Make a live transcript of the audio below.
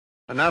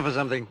And now for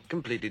something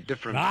completely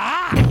different.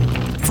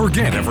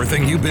 Forget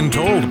everything you've been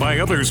told by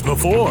others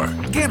before.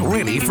 Get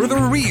ready for the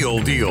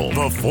real deal,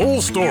 the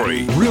full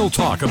story. Real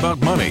talk about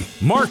money,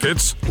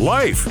 markets,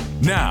 life.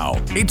 Now,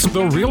 it's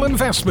The Real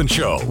Investment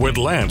Show with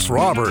Lance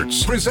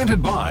Roberts,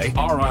 presented by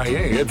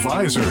RIA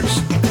Advisors.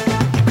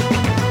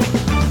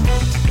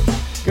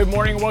 Good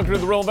morning and welcome to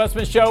The Real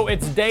Investment Show.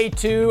 It's day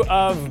 2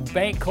 of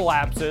bank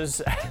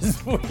collapses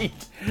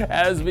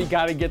as we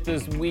got to get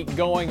this week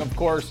going. Of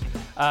course,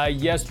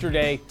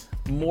 yesterday,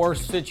 more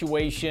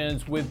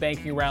situations with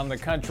banking around the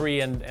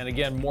country and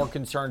again, more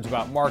concerns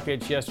about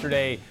markets.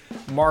 Yesterday,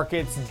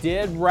 markets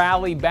did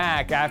rally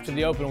back after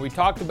the open. We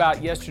talked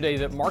about yesterday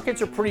that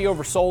markets are pretty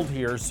oversold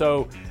here,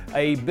 so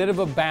a bit of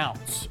a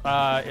bounce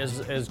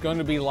is going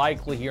to be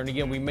likely here. And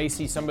again, we may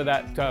see some of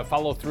that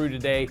follow through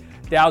today.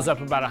 Dow's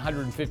up about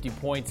 150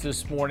 points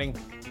this morning.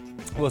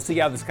 We'll see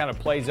how this kind of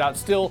plays out.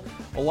 Still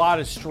a lot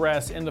of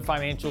stress in the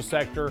financial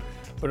sector.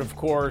 But of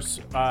course,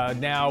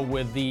 now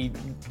with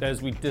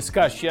as we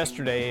discussed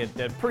yesterday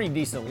at pretty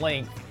decent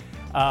length,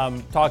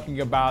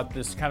 talking about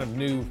this kind of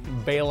new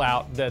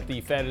bailout that the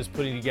Fed is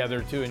putting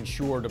together to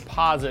ensure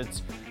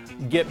deposits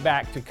get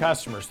back to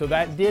customers. So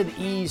that did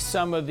ease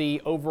some of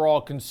the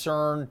overall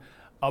concern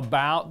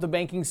about the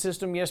banking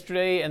system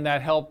yesterday, and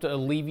that helped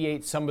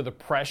alleviate some of the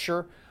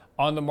pressure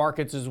on the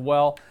markets as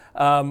well.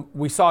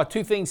 We saw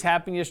two things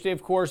happen yesterday,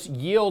 of course.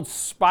 Yields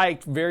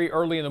spiked very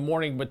early in the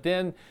morning, but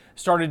then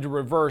started to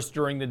reverse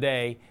during the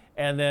day.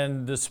 And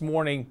then this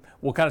morning,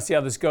 we'll kind of see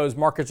how this goes.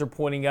 Markets are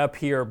pointing up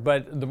here,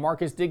 but the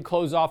markets did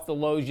close off the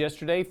lows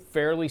yesterday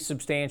fairly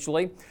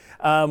substantially.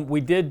 We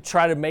did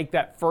try to make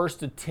that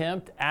first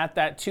attempt at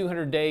that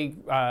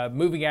 200-day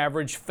moving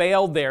average,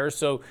 failed there.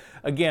 So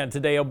again,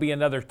 today will be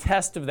another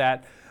test of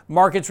that.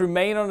 Markets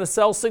remain on a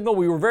sell signal.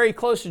 We were very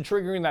close to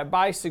triggering that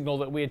buy signal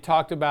that we had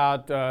talked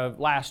about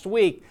last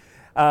week.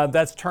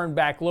 That's turned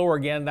back lower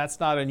again. That's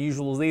not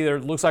unusual either.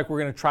 It looks like we're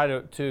going to try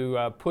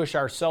to push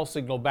our sell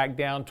signal back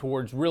down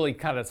towards really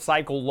kind of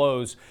cycle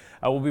lows.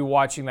 We'll be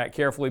watching that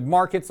carefully.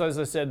 Markets, as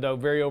I said, though,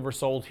 very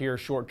oversold here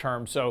short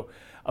term. So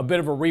a bit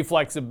of a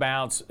reflexive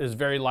bounce is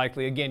very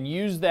likely. Again,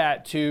 use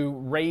that to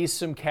raise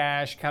some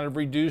cash, kind of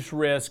reduce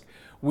risk.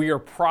 We are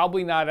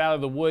probably not out of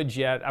the woods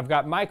yet. I've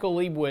got Michael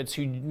Leibowitz,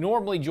 who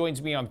normally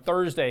joins me on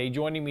Thursday,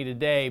 joining me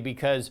today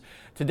because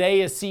today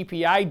is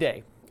CPI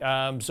day.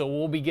 So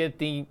we'll be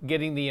getting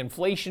the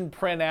inflation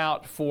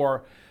printout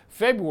for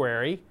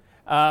February.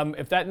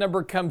 If that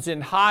number comes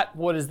in hot,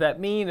 what does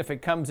that mean? If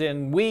it comes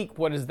in weak,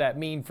 what does that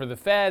mean for the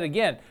Fed?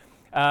 Again,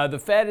 the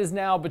Fed is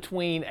now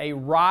between a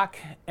rock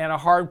and a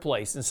hard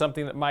place, and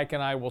something that Mike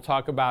and I will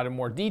talk about in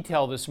more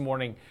detail this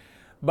morning.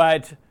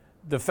 But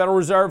the Federal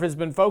Reserve has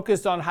been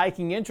focused on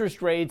hiking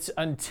interest rates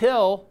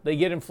until they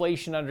get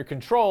inflation under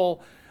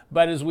control.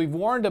 But as we've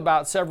warned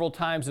about several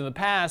times in the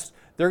past,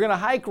 they're going to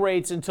hike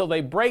rates until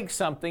they break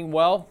something.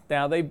 Well,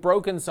 now they've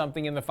broken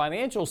something in the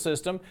financial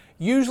system,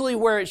 usually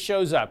where it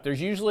shows up.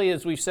 There's usually,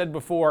 as we've said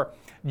before,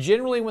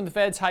 generally when the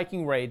Fed's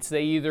hiking rates,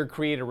 they either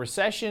create a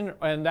recession,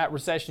 and that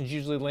recession is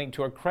usually linked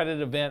to a credit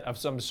event of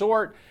some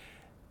sort.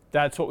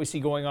 That's what we see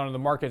going on in the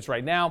markets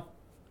right now.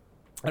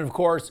 And of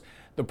course,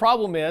 the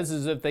problem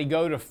is if they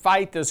go to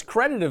fight this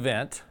credit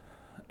event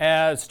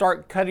and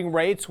start cutting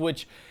rates,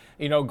 which,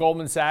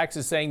 Goldman Sachs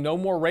is saying no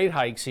more rate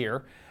hikes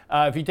here.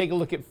 If you take a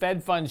look at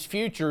Fed funds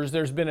futures,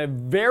 there's been a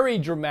very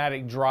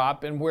dramatic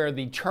drop in where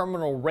the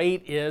terminal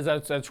rate is.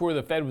 That's where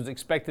the Fed was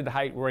expected to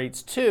hike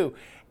rates to,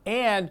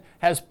 and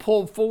has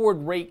pulled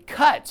forward rate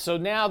cuts. So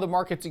now the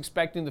market's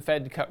expecting the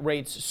Fed to cut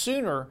rates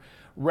sooner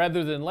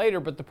rather than later.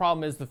 But the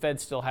problem is the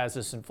Fed still has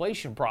this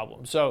inflation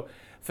problem. So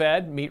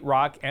Fed, meet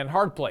rock and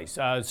hard place.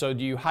 So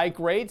do you hike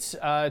rates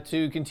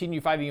to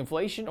continue fighting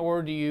inflation,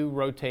 or do you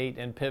rotate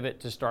and pivot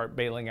to start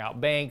bailing out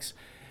banks?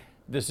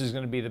 This is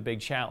going to be the big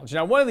challenge.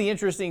 Now, one of the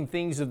interesting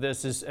things of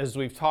this is, as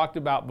we've talked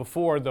about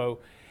before, though,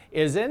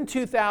 is in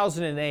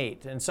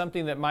 2008, and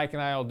something that Mike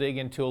and I will dig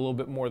into a little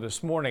bit more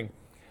this morning,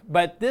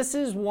 but this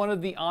is one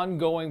of the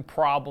ongoing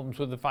problems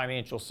with the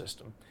financial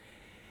system.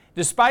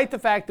 Despite the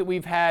fact that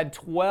we've had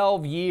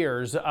 12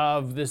 years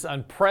of this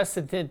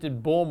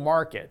unprecedented bull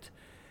market,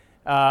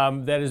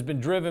 that has been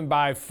driven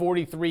by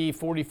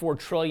 $44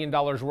 trillion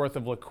worth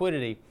of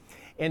liquidity.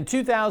 In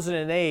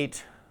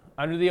 2008,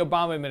 under the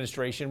Obama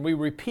administration, we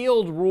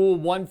repealed Rule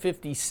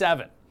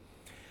 157,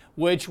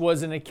 which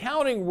was an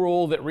accounting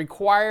rule that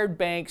required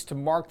banks to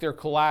mark their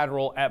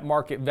collateral at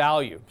market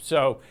value.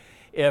 So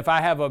if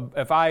I have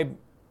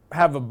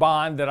a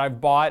bond that I've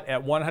bought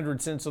at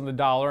 100 cents on the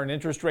dollar and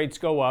interest rates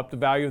go up, the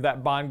value of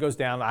that bond goes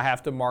down, I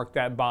have to mark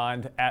that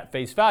bond at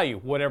face value,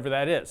 whatever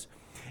that is.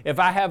 If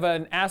I have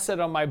an asset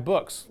on my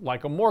books,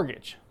 like a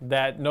mortgage,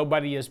 that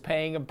nobody is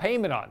paying a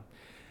payment on,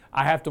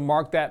 I have to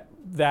mark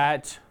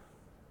that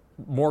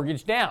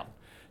mortgage down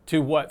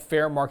to what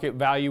fair market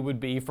value would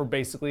be for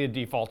basically a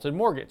defaulted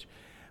mortgage.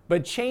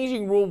 But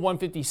changing Rule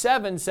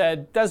 157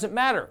 said, doesn't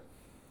matter.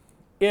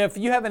 If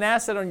you have an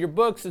asset on your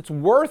books that's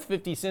worth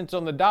 50 cents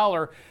on the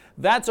dollar,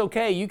 that's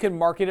okay. You can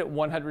mark it at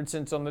 100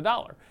 cents on the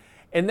dollar.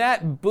 And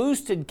that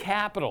boosted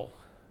capital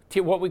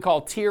what we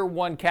call Tier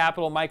 1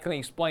 capital. Mike can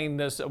explain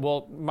this.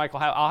 Well,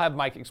 I'll have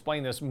Mike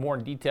explain this more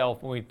in detail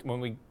when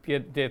we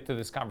get to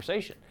this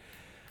conversation.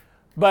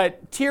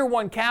 But Tier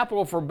 1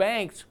 capital for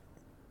banks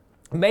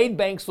made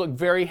banks look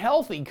very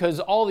healthy because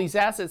all these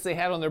assets they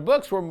had on their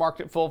books were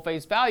marked at full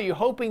face value,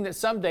 hoping that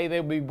someday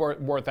they would be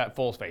worth that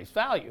full face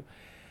value.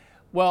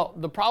 Well,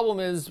 the problem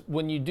is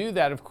when you do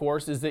that, of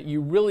course, is that you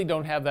really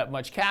don't have that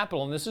much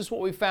capital. And this is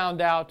what we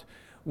found out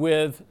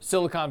with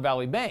Silicon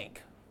Valley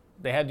Bank.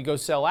 They had to go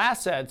sell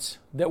assets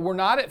that were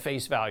not at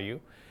face value.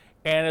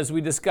 And as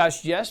we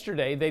discussed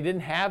yesterday, they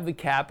didn't have the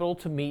capital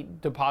to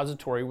meet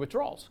depository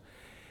withdrawals.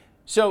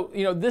 So,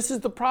 this is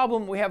the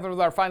problem we have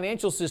with our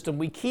financial system.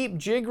 We keep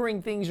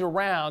jiggering things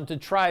around to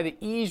try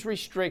to ease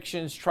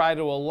restrictions, try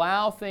to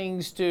allow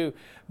things to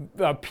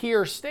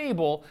appear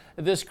stable.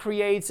 This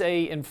creates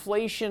an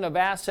inflation of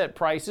asset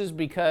prices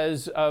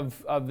because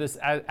of this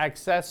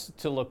access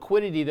to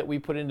liquidity that we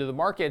put into the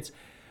markets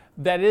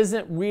that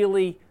isn't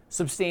really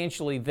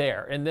substantially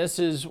there. And this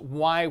is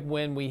why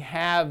when we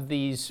have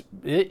these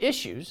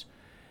issues,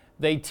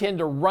 they tend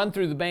to run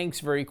through the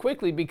banks very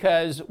quickly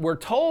because we're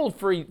told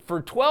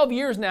for 12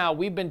 years now,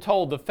 we've been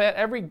told the Fed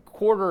every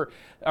quarter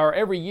or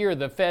every year,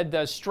 the Fed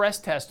does stress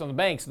tests on the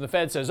banks. And the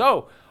Fed says,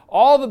 oh,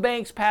 all the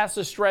banks pass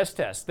the stress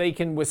test. They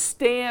can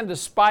withstand a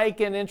spike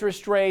in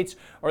interest rates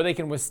or they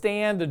can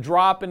withstand the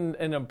drop in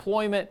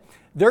employment.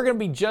 They're going to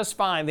be just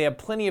fine. They have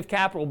plenty of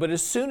capital. But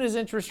as soon as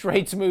interest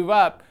rates move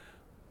up,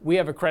 we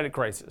have a credit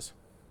crisis.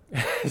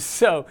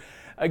 So,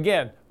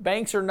 again,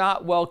 banks are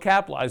not well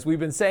capitalized. We've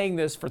been saying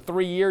this for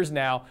 3 years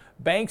now.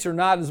 Banks are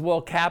not as well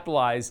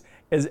capitalized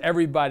as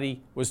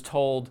everybody was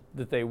told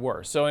that they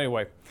were. So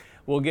anyway,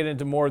 we'll get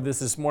into more of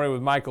this morning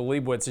with Michael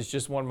Leibowitz. It's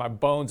just one of my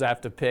bones I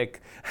have to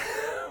pick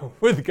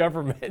with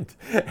government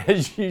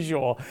as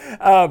usual.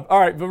 All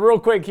right, but real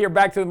quick here,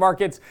 back to the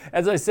markets.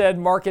 As I said,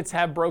 markets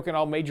have broken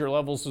all major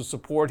levels of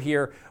support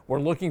here. We're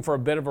looking for a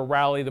bit of a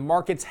rally. The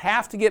markets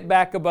have to get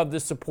back above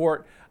this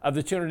support of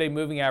the 200-day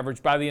moving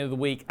average by the end of the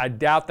week. I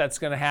doubt that's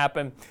going to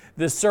happen.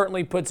 This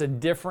certainly puts a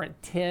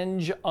different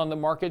tinge on the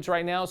markets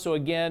right now. So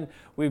again,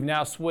 we've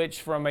now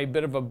switched from a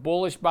bit of a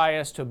bullish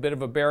bias to a bit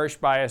of a bearish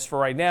bias for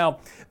right now.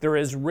 There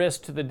is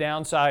risk to the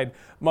downside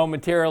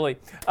momentarily.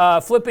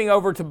 Flipping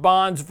over to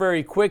bonds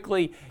very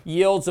quickly.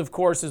 Yields, of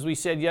course, as we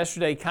said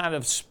yesterday, kind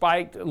of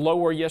spiked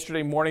lower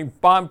yesterday morning.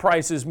 Bond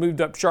prices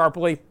moved up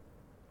sharply,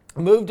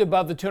 moved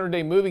above the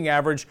 200-day moving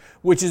average,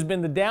 which has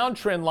been the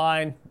downtrend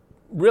line.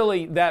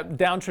 Really, that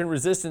downtrend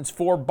resistance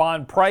for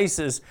bond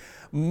prices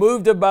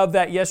moved above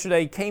that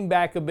yesterday, came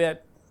back a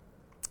bit.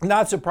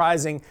 Not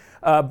surprising.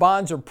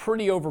 Bonds are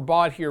pretty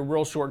overbought here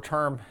real short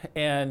term.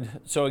 And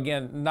so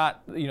again,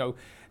 not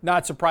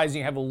surprising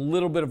you have a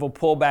little bit of a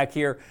pullback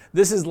here.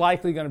 This is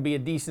likely going to be a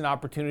decent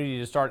opportunity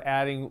to start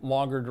adding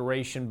longer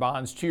duration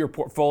bonds to your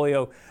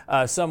portfolio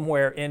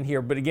somewhere in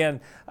here. But again,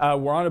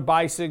 we're on a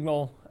buy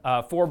signal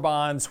for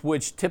bonds,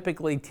 which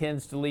typically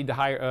tends to lead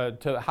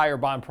to higher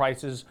bond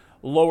prices,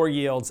 lower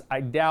yields. I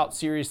doubt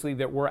seriously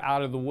that we're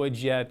out of the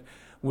woods yet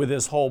with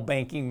this whole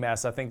banking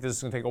mess. I think this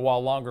is going to take a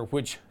while longer,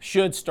 which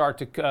should start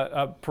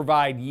to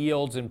provide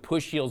yields and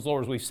push yields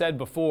lower. As we've said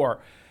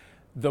before,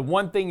 the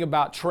one thing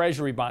about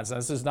treasury bonds, now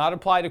this does not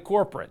apply to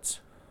corporates,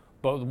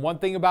 but the one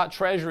thing about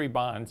treasury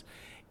bonds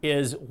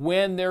is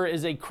when there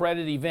is a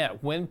credit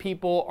event, when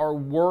people are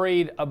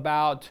worried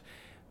about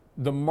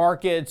the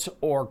markets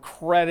or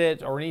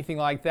credit or anything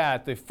like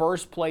that, the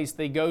first place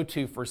they go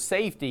to for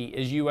safety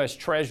is U.S.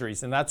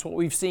 Treasuries. And that's what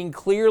we've seen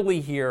clearly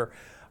here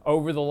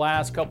over the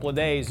last couple of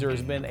days. There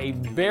has been a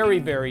very,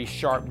 very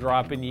sharp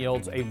drop in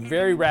yields, a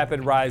very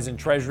rapid rise in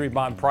Treasury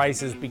bond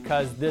prices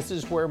because this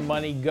is where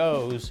money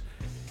goes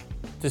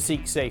to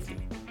seek safety.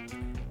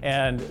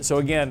 And so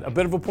again, a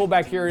bit of a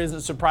pullback here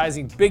isn't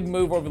surprising. Big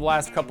move over the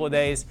last couple of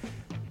days.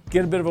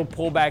 Get a bit of a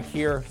pullback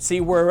here,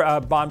 see where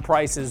bond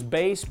price is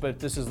based, but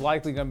this is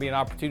likely going to be an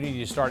opportunity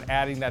to start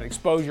adding that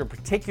exposure,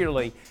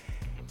 particularly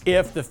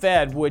if the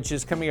Fed, which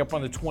is coming up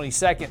on the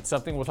 22nd,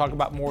 something we'll talk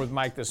about more with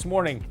Mike this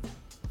morning,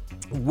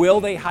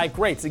 will they hike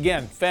rates?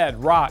 Again,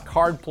 Fed, rock,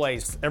 hard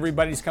place,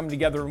 everybody's coming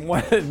together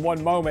in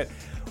one moment.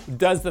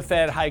 Does the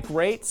Fed hike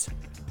rates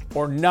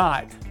or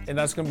not? And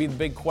that's going to be the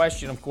big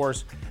question, of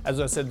course. As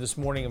I said this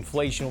morning,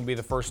 inflation will be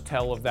the first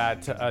tell of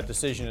that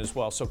decision as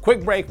well. So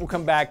quick break, we'll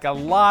come back. Got a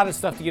lot of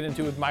stuff to get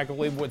into with Michael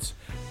Leibowitz.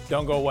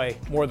 Don't go away.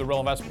 More of the Real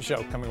Investment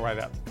Show coming right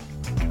up.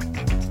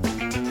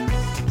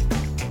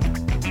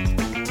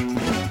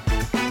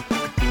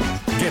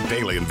 Get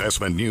daily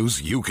investment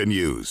news you can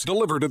use,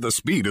 delivered at the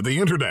speed of the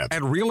internet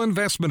at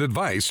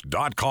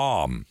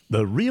realinvestmentadvice.com.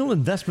 The Real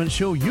Investment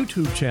Show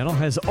YouTube channel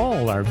has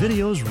all our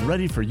videos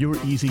ready for your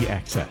easy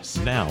access.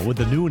 Now with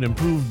the new and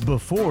improved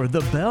Before the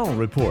Bell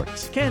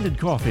reports, Candid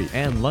Coffee,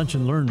 and Lunch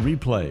and Learn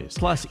replays,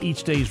 plus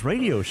each day's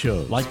radio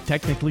shows like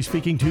Technically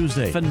Speaking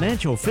Tuesday,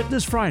 Financial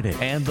Fitness Friday,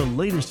 and the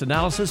latest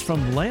analysis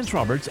from Lance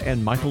Roberts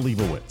and Michael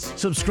Leibowitz.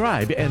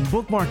 Subscribe and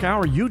bookmark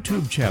our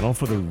YouTube channel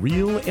for the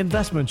Real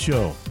Investment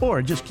Show,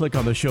 or just click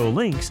on the show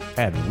links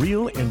at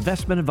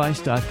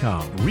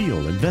realinvestmentadvice.com.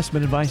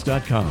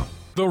 realinvestmentadvice.com.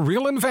 The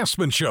Real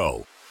Investment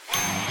Show.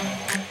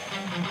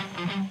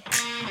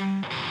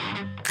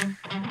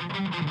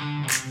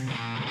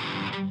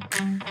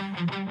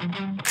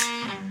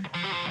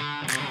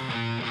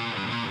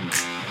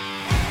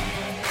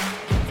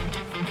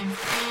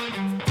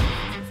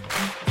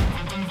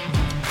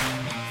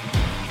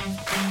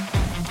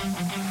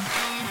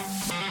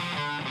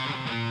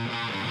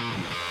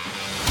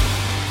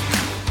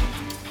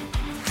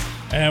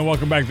 And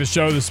welcome back to the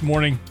show this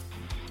morning.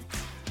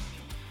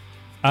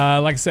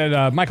 Like I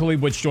said, Michael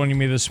Leibowitz joining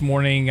me this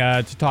morning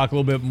to talk a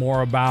little bit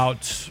more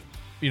about,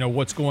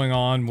 what's going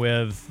on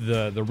with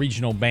the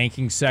regional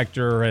banking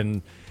sector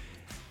and,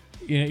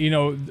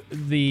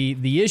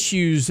 the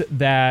issues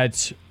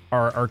that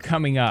are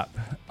coming up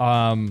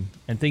and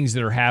things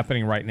that are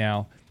happening right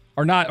now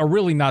are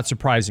really not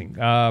surprising.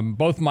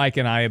 Both Mike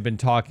and I have been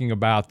talking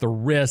about the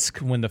risk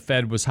when the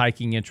Fed was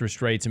hiking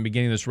interest rates and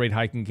beginning this rate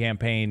hiking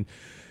campaign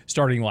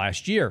starting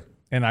last year.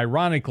 And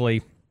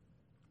ironically,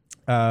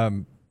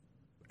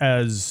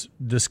 as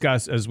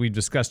we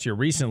discussed here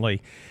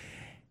recently,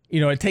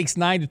 it takes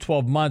 9 to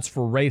 12 months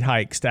for rate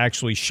hikes to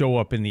actually show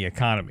up in the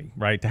economy,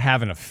 right? To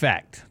have an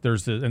effect.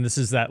 And this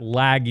is that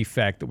lag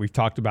effect that we've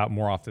talked about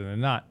more often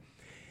than not.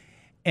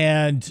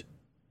 And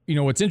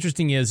what's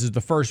interesting is the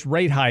first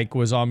rate hike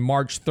was on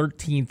March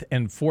 13th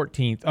and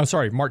 14th. Oh,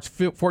 sorry, March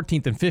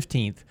 14th and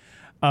 15th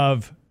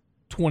of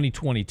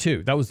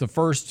 2022. That was the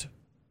first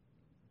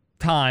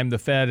time the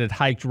Fed had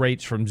hiked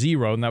rates from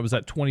zero, and that was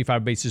that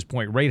 25 basis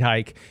point rate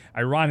hike.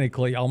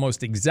 Ironically,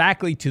 almost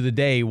exactly to the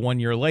day 1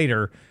 year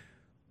later,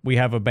 we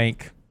have a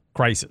bank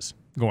crisis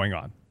going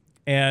on.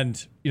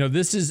 And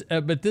this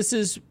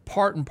is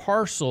part and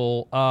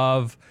parcel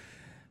of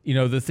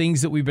the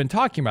things that we've been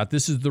talking about.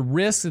 This is the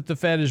risk that the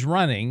Fed is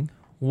running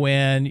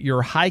when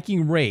you're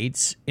hiking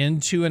rates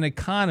into an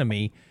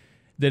economy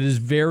that is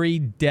very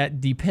debt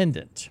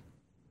dependent.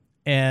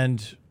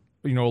 And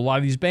a lot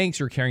of these banks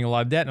are carrying a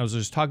lot of debt. And I was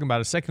just talking about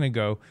a second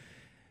ago,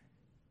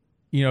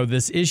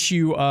 this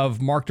issue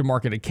of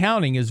mark-to-market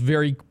accounting is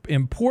very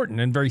important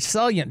and very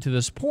salient to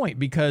this point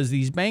because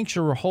these banks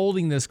are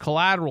holding this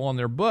collateral on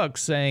their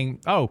books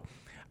saying, oh,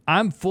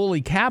 I'm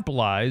fully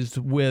capitalized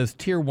with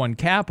Tier 1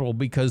 capital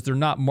because they're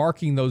not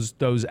marking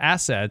those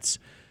assets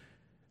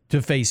to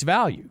face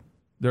value.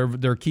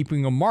 They're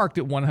keeping them marked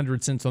at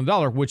 100 cents on the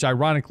dollar, which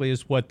ironically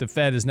is what the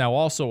Fed is now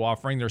also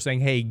offering. They're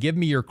saying, hey, give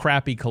me your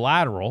crappy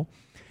collateral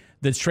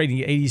that's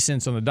trading at 80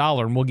 cents on the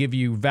dollar, and we'll give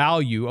you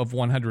value of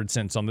 100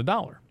 cents on the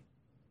dollar.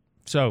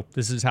 So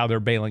this is how they're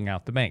bailing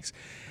out the banks.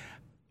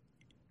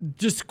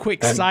 Just a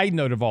quick side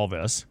note of all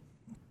this.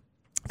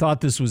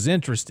 Thought this was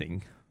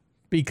interesting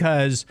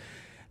because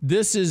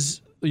this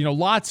is,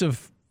 lots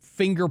of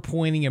finger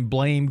pointing and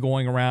blame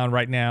going around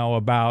right now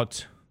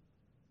about,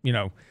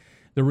 the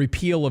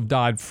repeal of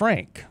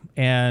Dodd-Frank.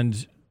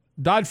 And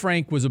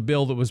Dodd-Frank was a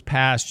bill that was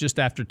passed just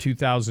after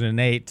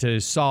 2008 to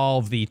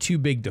solve the too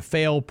big to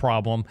fail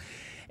problem.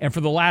 And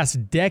for the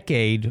last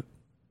decade,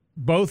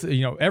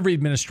 every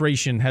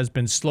administration has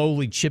been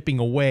slowly chipping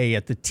away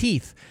at the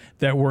teeth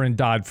that were in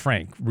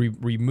Dodd-Frank,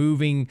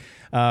 removing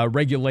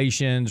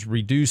regulations,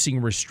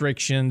 reducing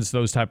restrictions,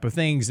 those type of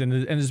things, and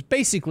has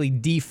basically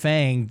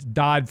defanged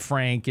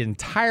Dodd-Frank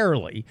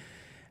entirely.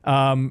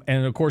 And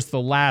of course,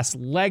 the last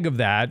leg of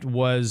that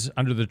was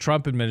under the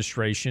Trump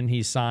administration.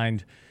 He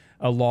signed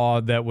a law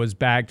that was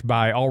backed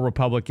by all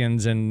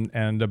Republicans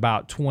and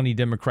about 20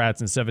 Democrats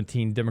and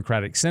 17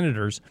 Democratic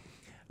senators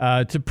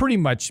to pretty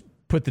much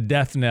put the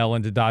death knell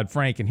into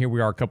Dodd-Frank. And here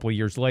we are a couple of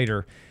years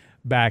later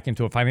back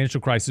into a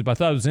financial crisis. But I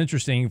thought it was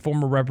interesting.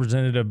 Former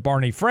Representative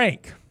Barney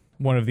Frank,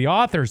 one of the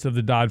authors of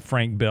the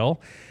Dodd-Frank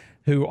bill,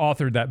 who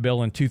authored that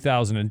bill in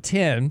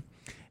 2010.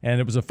 And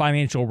it was a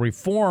financial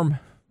reform,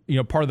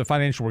 part of the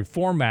Financial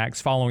Reform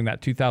Acts following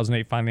that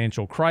 2008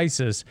 financial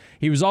crisis.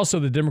 He was also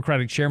the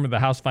Democratic chairman of the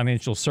House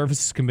Financial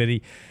Services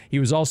Committee. He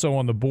was also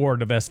on the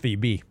board of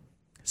SVB,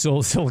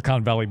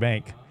 Silicon Valley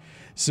Bank.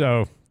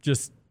 So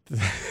just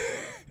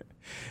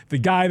the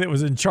guy that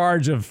was in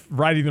charge of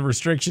writing the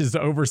restrictions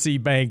to oversee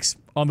banks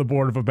on the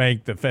board of a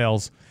bank that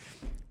fails.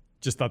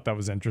 Just thought that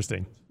was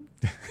interesting.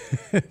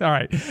 All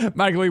right.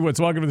 Michael Leibowitz,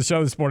 welcome to the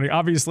show this morning.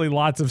 Obviously,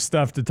 lots of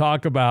stuff to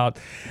talk about.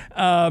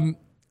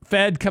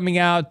 Fed coming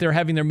out, they're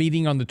having their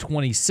meeting on the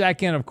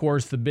 22nd. Of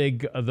course, the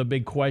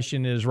big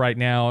question is right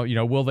now,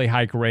 will they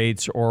hike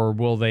rates or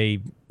will they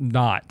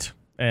not?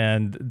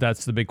 And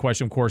that's the big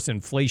question. Of course,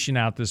 inflation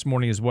out this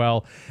morning as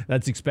well.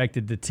 That's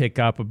expected to tick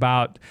up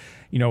about,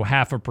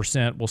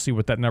 0.5%. We'll see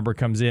what that number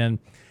comes in.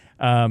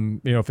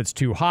 If it's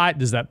too hot,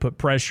 does that put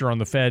pressure on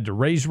the Fed to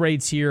raise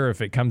rates here?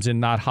 If it comes in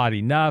not hot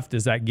enough,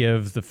 does that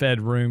give the Fed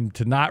room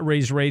to not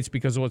raise rates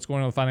because of what's going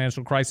on with the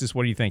financial crisis?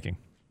 What are you thinking?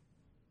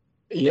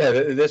 Yeah,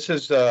 this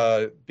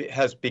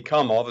has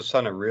become all of a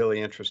sudden a really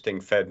interesting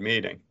Fed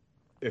meeting.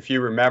 If you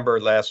remember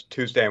last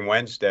Tuesday and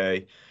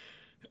Wednesday,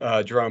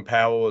 Jerome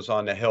Powell was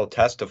on the Hill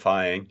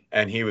testifying,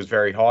 and he was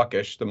very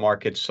hawkish. The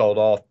market sold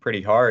off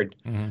pretty hard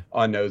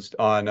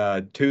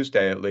on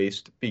Tuesday, at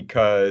least,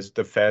 because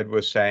the Fed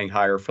was saying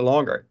higher for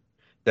longer.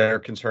 They're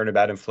concerned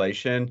about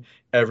inflation.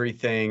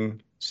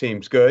 Everything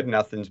seems good.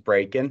 Nothing's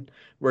breaking.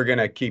 We're going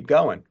to keep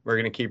going. We're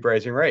going to keep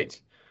raising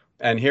rates.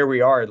 And here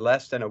we are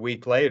less than a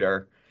week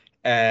later,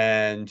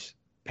 and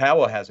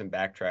Powell hasn't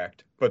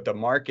backtracked, but the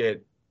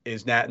market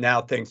is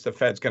now thinks the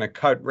Fed's going to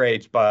cut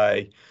rates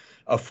by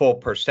a full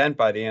percent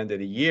by the end of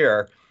the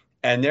year.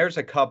 And there's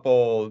a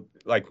couple,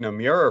 like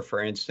Nomura,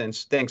 for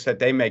instance, thinks that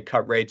they may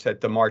cut rates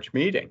at the March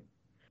meeting.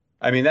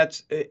 I mean,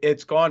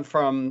 it's gone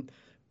from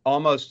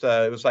almost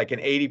it was like an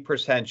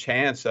 80%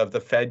 chance of the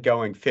Fed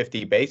going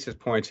 50 basis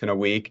points in a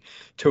week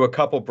to a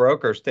couple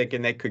brokers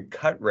thinking they could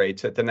cut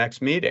rates at the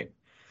next meeting.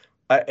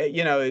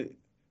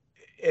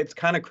 It's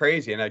kind of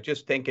crazy. And I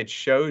just think it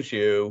shows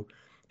you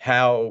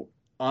how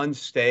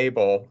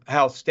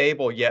how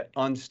stable yet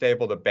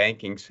unstable the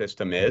banking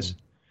system is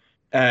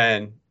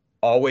and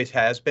always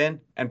has been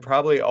and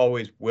probably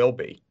always will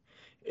be.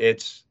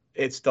 It's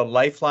the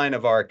lifeline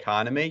of our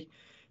economy,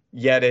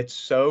 yet it's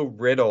so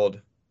riddled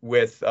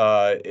with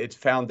its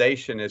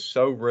foundation is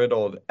so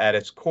riddled at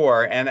its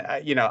core. And,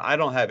 I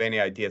don't have any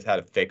ideas how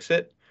to fix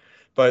it.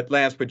 But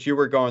Lance, what you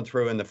were going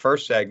through in the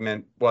first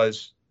segment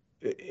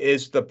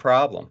is the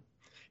problem.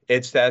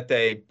 It's that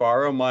they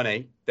borrow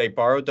money, they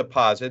borrow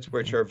deposits,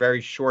 which are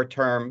very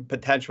short-term,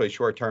 potentially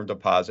short-term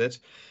deposits,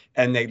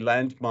 and they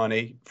lend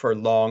money for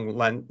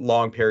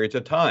long periods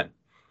of time.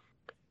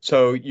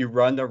 So you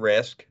run the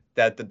risk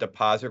that the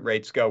deposit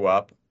rates go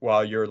up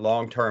while your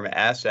long-term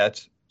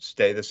assets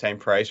stay the same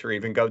price or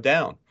even go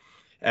down.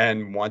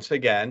 And once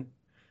again,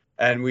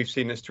 and we've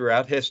seen this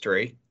throughout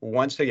history,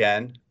 once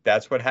again,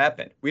 that's what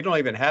happened. We don't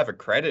even have a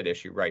credit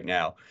issue right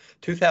now.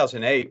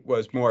 2008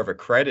 was more of a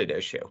credit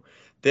issue.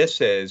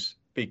 This is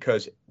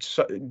because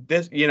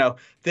this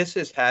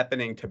is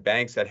happening to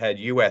banks that had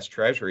U.S.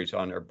 Treasuries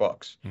on their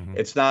books. Mm-hmm.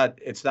 It's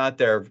not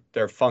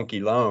their funky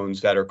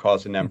loans that are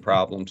causing them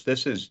problems.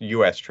 This is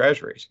U.S.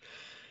 Treasuries.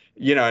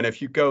 And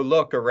if you go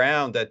look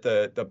around at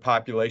the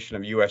population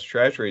of U.S.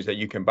 Treasuries that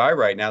you can buy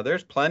right now,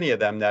 there's plenty of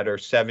them that are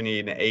 70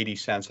 and 80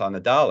 cents on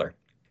the dollar.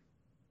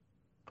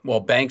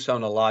 Well, banks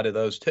own a lot of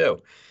those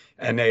too.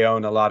 And they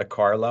own a lot of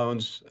car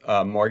loans,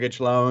 mortgage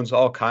loans,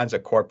 all kinds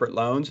of corporate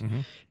loans. Mm-hmm.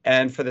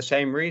 And for the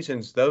same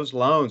reasons, those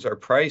loans are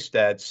priced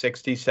at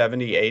 60,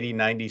 70, 80,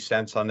 90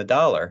 cents on the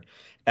dollar.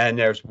 And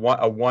there's a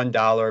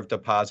 $1 of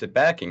deposit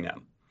backing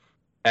them.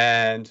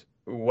 And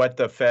what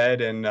the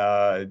Fed and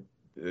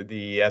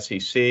the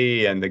SEC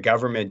and the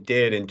government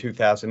did in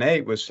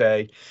 2008 was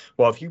say,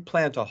 well, if you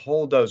plan to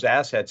hold those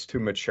assets to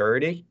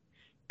maturity,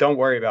 don't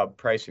worry about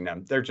pricing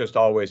them. They're just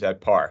always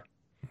at par.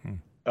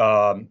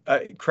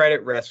 Mm-hmm.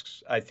 Credit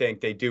risks, I think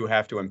they do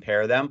have to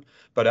impair them,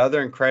 but other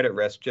than credit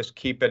risk, just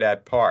keep it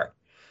at par.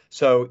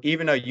 So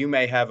even though you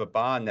may have a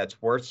bond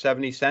that's worth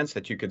 70 cents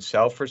that you could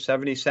sell for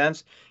 70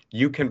 cents,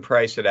 you can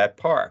price it at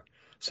par.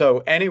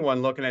 So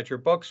anyone looking at your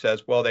book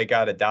says, well, they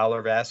got $1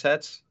 of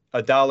assets,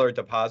 $1 of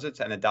deposits,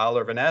 and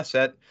 $1 of an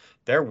asset.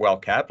 They're well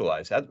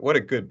capitalized. What a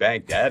good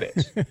bank that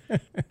is.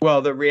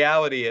 Well, the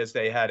reality is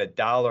they had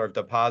 $1 of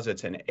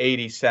deposits and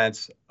 80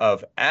 cents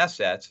of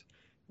assets,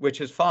 which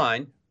is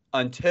fine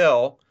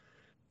until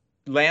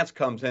Lance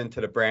comes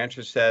into the branch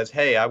and says,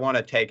 hey, I want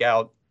to take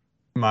out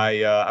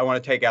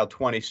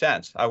 20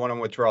 cents. I want to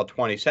withdraw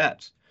 20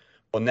 cents.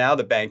 Well, now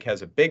the bank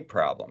has a big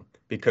problem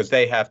because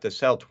they have to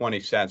sell 20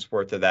 cents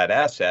worth of that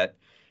asset,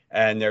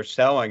 and they're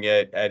selling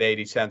it at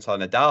 80 cents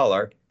on the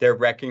dollar. They're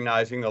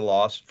recognizing the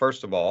loss,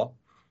 first of all.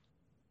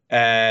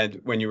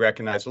 And when you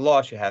recognize the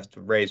loss, you have to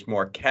raise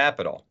more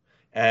capital.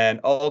 And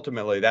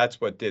ultimately, that's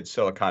what did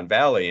Silicon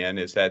Valley in,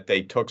 is that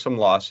they took some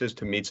losses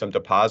to meet some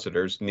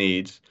depositors'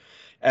 needs,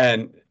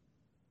 and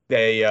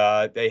they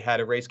had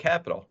to raise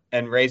capital.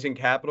 And raising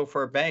capital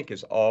for a bank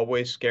is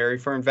always scary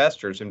for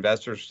investors.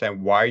 Investors are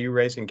saying, why are you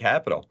raising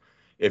capital?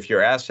 If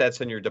your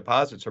assets and your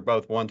deposits are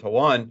both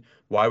 1-to-1,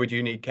 why would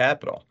you need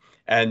capital?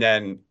 And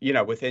then,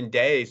 within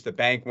days, the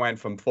bank went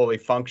from fully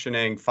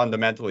functioning,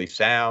 fundamentally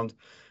sound,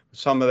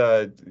 some of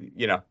the,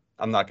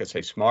 I'm not going to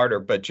say smarter,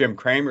 but Jim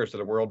Cramer's of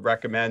the world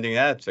recommending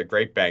that it's a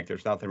great bank,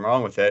 there's nothing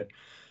wrong with it,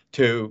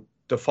 to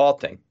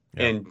defaulting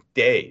in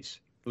days,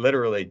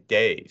 literally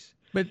days.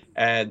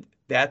 And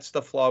that's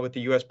the flaw with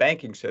the U.S.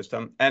 banking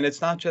system. And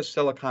it's not just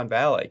Silicon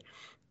Valley.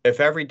 If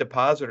every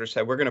depositor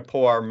said, we're going to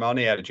pull our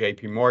money out of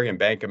J.P. Morgan,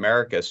 Bank of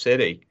America,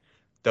 Citi,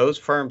 those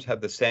firms have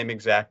the same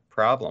exact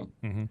problem.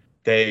 Mm-hmm.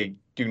 They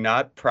do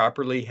not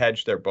properly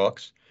hedge their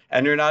books,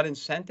 and they're not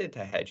incented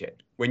to hedge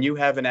it. When you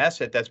have an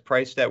asset that's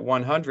priced at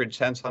 100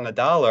 cents on the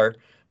dollar,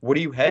 what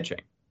are you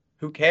hedging?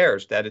 Who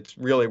cares that it's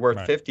really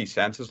worth 50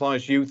 cents as long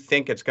as you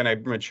think it's going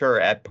to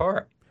mature at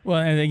par? Well,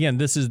 and again,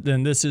 this is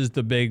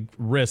the big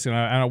risk. And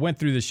I went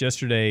through this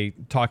yesterday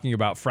talking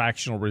about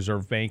fractional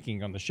reserve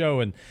banking on the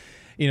show. And,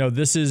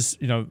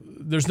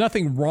 there's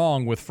nothing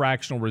wrong with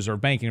fractional reserve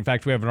banking. In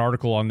fact, we have an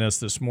article on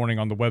this morning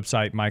on the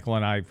website. Michael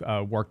and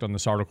I worked on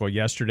this article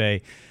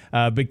yesterday,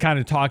 but kind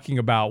of talking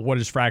about what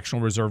is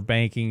fractional reserve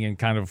banking and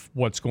kind of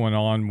what's going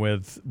on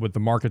with the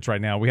markets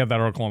right now. We have that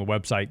article on the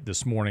website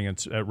this morning.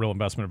 It's at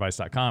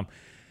realinvestmentadvice.com.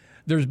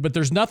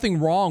 There's nothing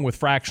wrong with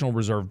fractional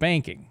reserve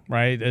banking,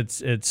 right?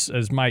 It's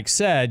as Mike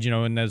said,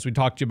 and as we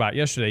talked to you about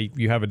yesterday,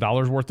 you have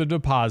 $1 worth of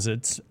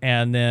deposits,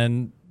 and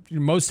then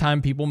most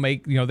time people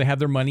make, they have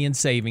their money in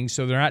savings,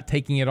 so they're not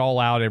taking it all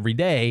out every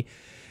day.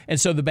 And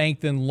so the bank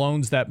then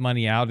loans that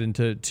money out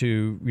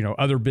into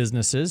other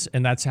businesses,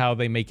 and that's how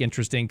they make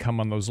interest income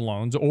on those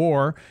loans.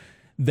 Or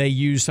they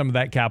use some of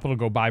that capital to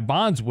go buy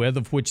bonds with,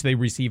 of which they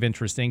receive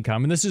interest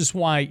income. And this is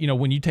why,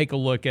 when you take a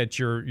look at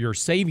your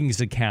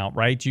savings account,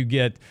 right, you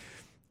get,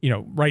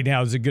 right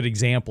now is a good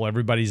example.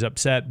 Everybody's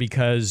upset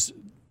because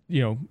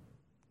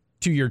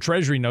 2-year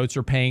Treasury notes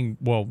were paying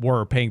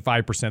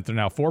 5%. They're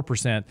now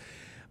 4%.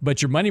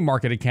 But your money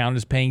market account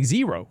is paying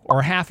 0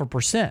 or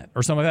 0.5%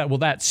 or something like that. Well,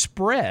 that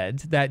spread,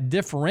 that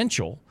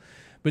differential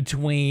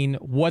between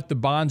what the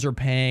bonds are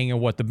paying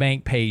and what the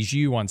bank pays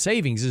you on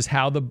savings is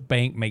how the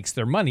bank makes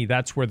their money.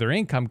 That's where their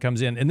income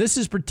comes in. And this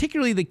is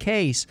particularly the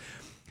case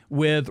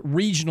with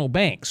regional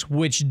banks,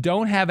 which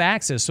don't have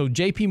access. So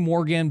JP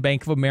Morgan,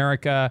 Bank of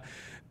America,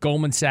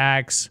 Goldman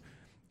Sachs,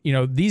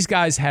 these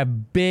guys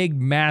have big,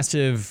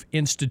 massive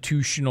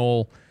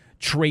institutional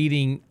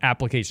trading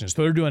applications.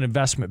 So they're doing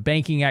investment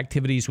banking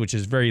activities, which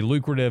is very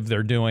lucrative.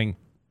 They're doing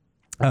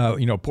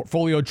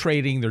portfolio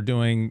trading. They're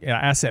doing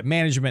asset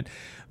management,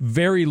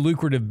 very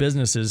lucrative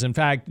businesses. In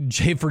fact,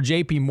 for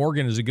JP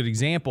Morgan is a good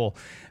example.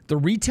 The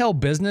retail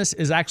business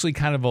is actually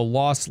kind of a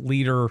loss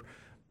leader,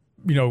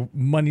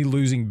 money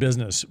losing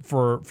business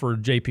for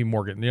JP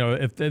Morgan.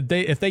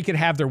 If they could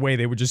have their way,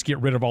 they would just get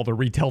rid of all the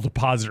retail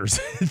depositors.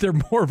 They're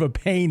more of a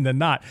pain than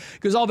not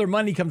because all their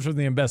money comes from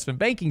the investment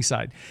banking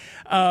side.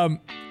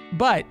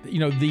 But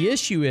the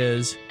issue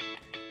is,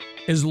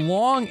 as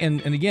long,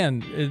 and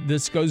again,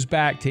 this goes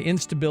back to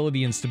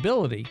instability and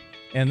stability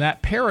and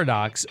that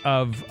paradox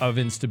of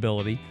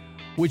instability,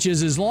 which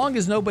is as long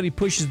as nobody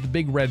pushes the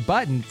big red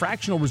button,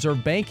 fractional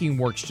reserve banking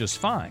works just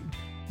fine.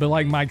 But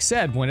like Mike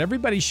said, when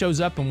everybody shows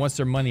up and wants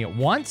their money at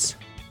once,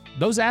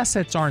 those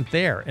assets aren't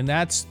there. And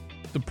that's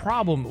the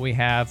problem that we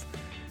have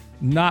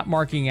not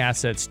marking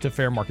assets to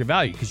fair market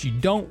value because you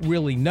don't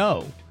really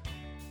know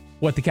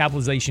what the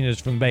capitalization is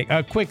from the bank.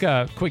 Quick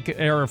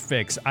error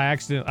fix. I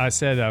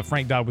said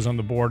Frank Dodd was on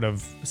the board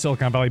of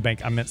Silicon Valley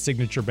Bank. I meant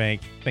Signature Bank.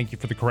 Thank you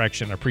for the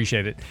correction. I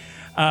appreciate it.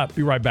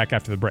 Be right back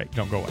after the break.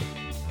 Don't go away.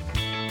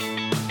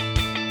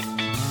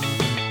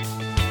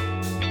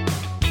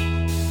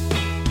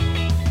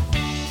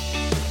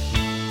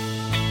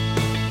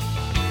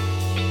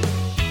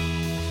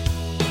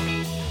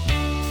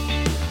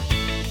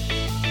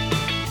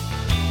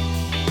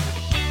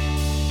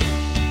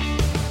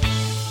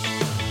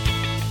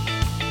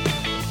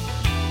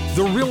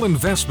 The Real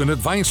Investment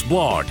Advice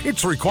blog.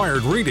 It's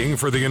required reading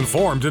for the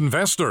informed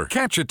investor.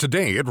 Catch it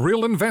today at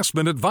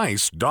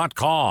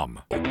realinvestmentadvice.com.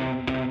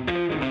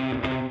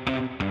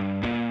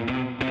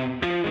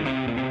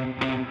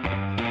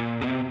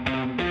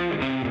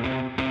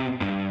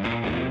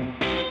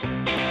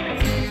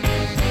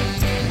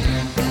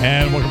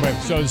 And welcome back to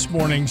the show this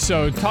morning.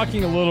 So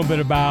talking a little bit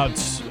about,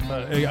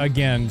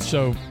 again,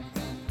 so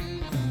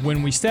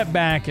when we step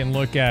back and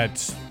look at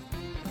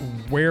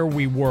where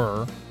we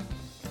were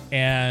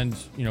and,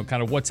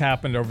 kind of what's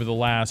happened over the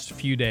last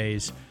few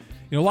days,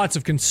 lots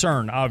of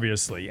concern,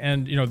 obviously.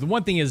 And, the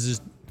one thing is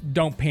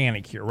don't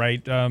panic here,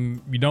 right?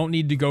 You don't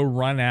need to go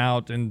run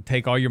out and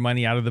take all your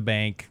money out of the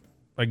bank.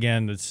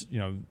 Again, it's,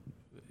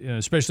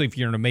 especially if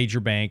you're in a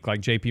major bank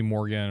like JP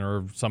Morgan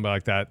or somebody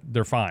like that,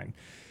 they're fine.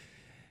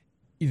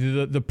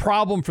 The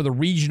problem for the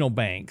regional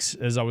banks,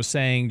 as I was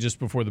saying just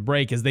before the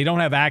break, is they don't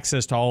have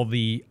access to all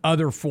the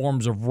other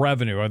forms of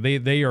revenue.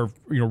 They are,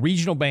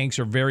 regional banks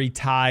are very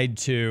tied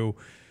to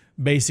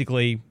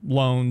basically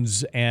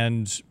loans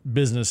and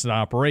business and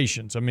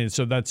operations. I mean,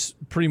 so that's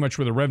pretty much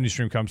where the revenue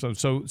stream comes from.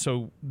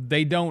 So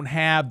they don't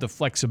have the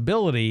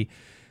flexibility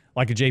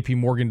like a JP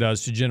Morgan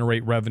does to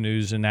generate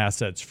revenues and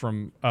assets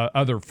from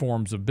other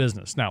forms of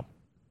business. Now,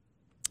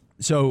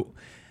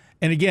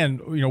 and again,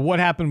 what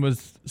happened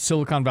with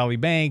Silicon Valley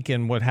Bank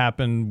and what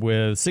happened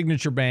with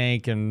Signature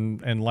Bank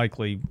and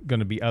likely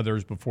going to be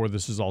others before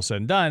this is all said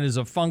and done is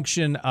a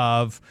function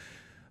of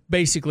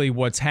basically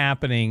what's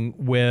happening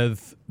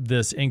with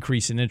this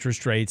increase in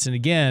interest rates. And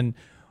again,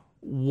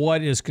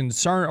 what is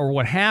concerned or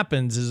what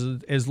happens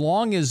is as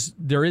long as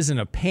there isn't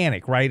a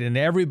panic, right, and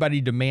everybody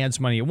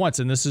demands money at once,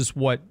 and this is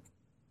what,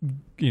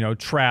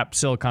 trapped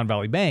Silicon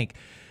Valley Bank,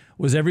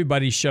 was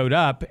everybody showed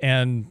up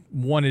and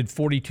wanted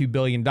 $42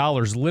 billion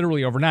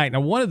literally overnight. Now,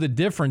 one of the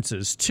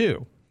differences,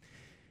 too,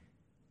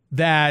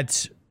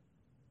 that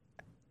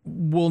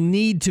will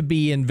need to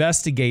be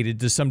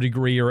investigated to some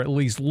degree or at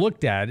least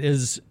looked at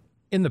is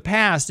in the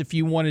past, if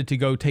you wanted to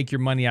go take your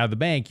money out of the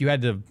bank, you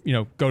had to,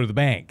 go to the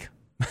bank.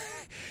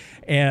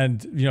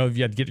 And, you had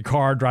to get your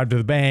car, drive to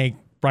the bank,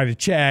 write a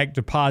check,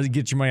 deposit,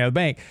 get your money out of the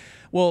bank.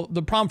 Well,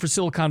 the problem for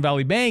Silicon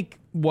Valley Bank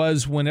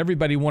was when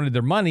everybody wanted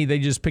their money, they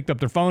just picked up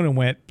their phone and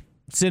went,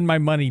 send my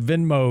money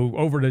Venmo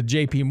over to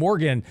JP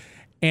Morgan,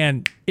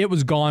 and it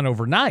was gone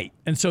overnight.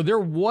 And so there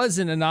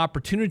wasn't an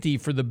opportunity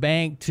for the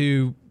bank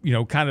to,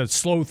 kind of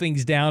slow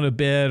things down a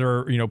bit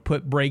or,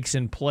 put brakes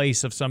in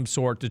place of some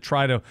sort to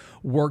try to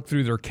work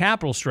through their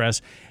capital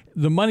stress.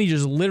 The money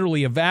just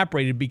literally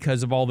evaporated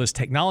because of all this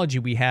technology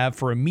we have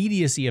for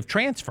immediacy of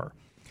transfer.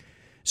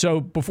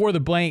 So before the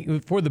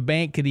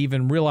bank could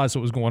even realize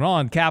what was going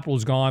on, capital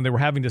was gone. They were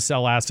having to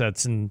sell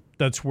assets, and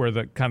that's where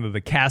the kind of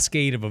the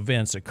cascade of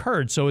events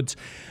occurred. So it's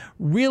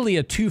really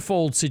a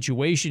twofold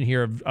situation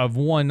here of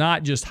one,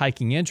 not just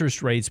hiking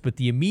interest rates, but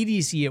the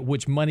immediacy at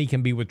which money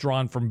can be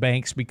withdrawn from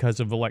banks because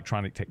of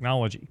electronic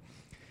technology.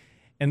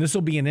 And this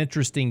will be an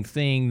interesting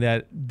thing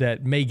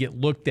that may get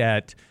looked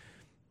at,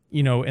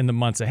 in the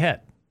months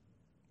ahead.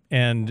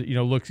 and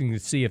looking to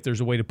see if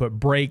there's a way to put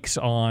brakes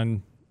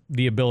on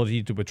the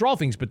ability to withdraw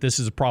things. But this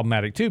is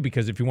problematic too,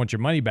 because if you want your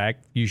money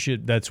back,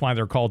 that's why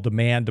they're called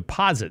demand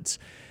deposits.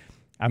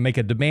 I make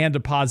a demand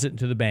deposit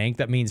into the bank.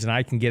 That means that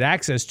I can get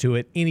access to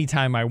it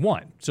anytime I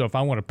want. So if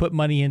I want to put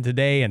money in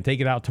today and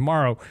take it out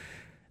tomorrow,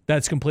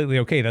 that's completely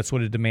okay. That's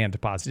what a demand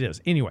deposit is.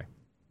 Anyway,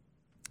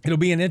 it'll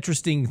be an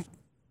interesting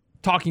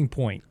talking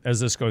point as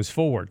this goes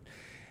forward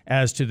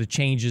as to the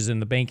changes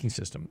in the banking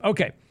system.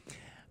 Okay.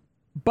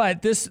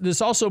 But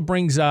this also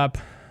brings up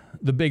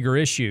the bigger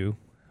issue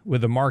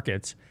with the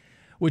markets,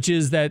 which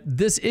is that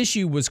this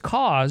issue was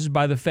caused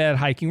by the Fed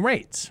hiking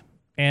rates.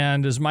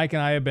 And as Mike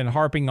and I have been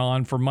harping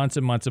on for months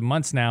and months and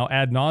months now,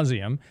 ad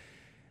nauseum,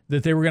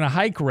 that they were going to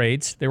hike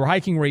rates. They were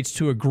hiking rates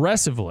too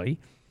aggressively,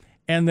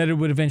 and that it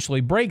would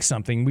eventually break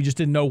something. We just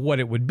didn't know what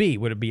it would be.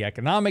 Would it be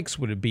economics?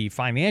 Would it be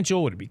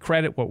financial? Would it be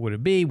credit? What would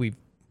it be?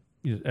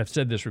 I've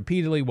said this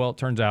repeatedly. Well, it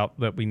turns out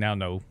that we now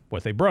know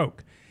what they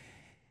broke.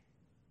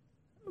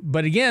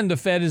 But again, the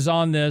Fed is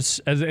on this,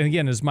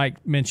 as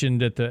Mike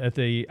mentioned at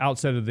the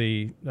outset of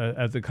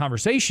the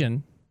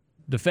conversation,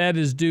 the Fed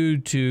is due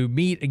to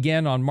meet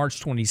again on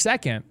March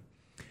 22nd.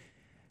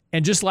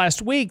 And just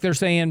last week, they're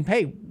saying,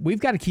 hey, we've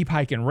got to keep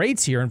hiking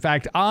rates here. In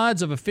fact,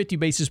 odds of a 50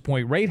 basis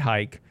point rate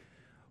hike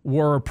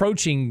were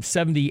approaching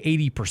 70,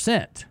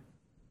 80%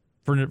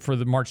 for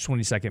the March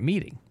 22nd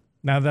meeting.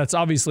 Now, that's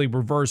obviously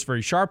reversed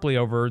very sharply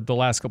over the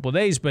last couple of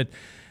days, but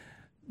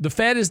the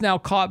Fed is now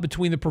caught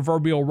between the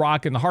proverbial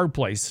rock and the hard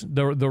place.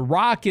 The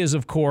rock is,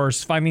 of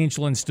course,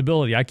 financial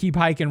instability. I keep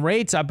hiking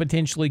rates, I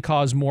potentially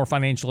cause more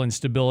financial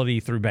instability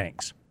through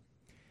banks.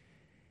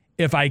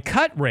 If I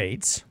cut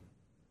rates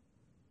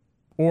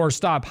or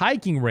stop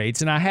hiking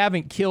rates, and I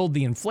haven't killed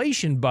the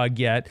inflation bug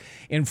yet,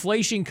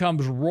 inflation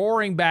comes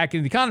roaring back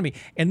into the economy.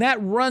 And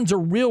that runs a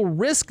real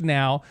risk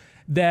now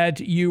that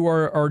you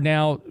are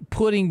now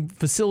putting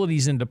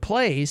facilities into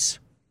place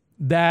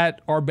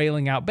that are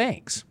bailing out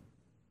banks.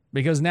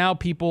 Because now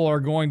people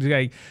are going to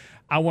say,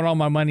 I want all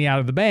my money out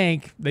of the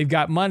bank. They've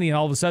got money, and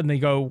all of a sudden they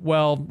go,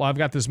 well, I've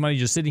got this money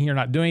just sitting here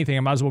not doing anything. I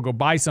might as well go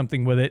buy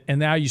something with it.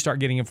 And now you start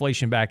getting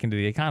inflation back into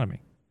the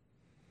economy.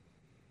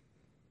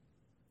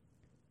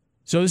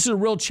 So this is a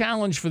real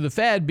challenge for the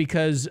Fed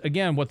because,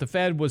 again, what the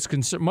Fed was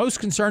most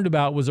concerned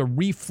about was a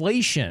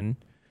reflation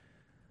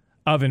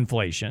of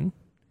inflation.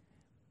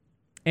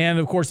 And,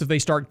 of course, if they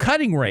start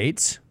cutting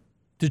rates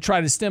to try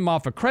to stem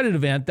off a credit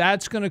event,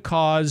 that's going to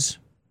cause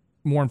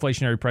more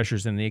inflationary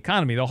pressures in the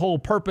economy. The whole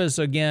purpose,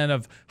 again,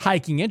 of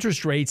hiking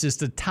interest rates is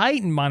to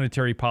tighten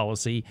monetary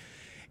policy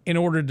in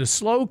order to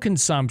slow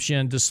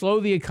consumption, to slow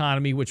the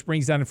economy, which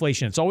brings down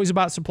inflation. It's always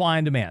about supply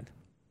and demand.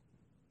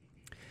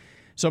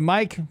 So,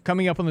 Mike,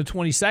 coming up on the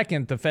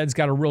 22nd, the Fed's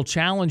got a real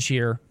challenge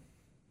here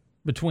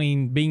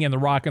between being in the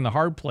rock and the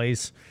hard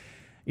place.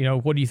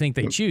 What do you think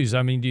they choose?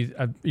 I mean,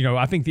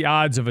 I think the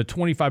odds of a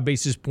 25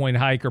 basis point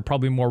hike are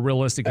probably more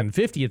realistic than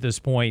 50 at this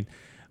point.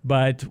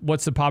 But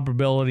what's the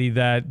probability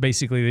that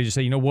basically they just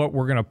say, you know what,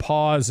 we're going to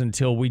pause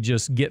until we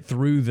just get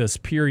through this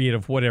period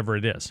of whatever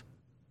it is?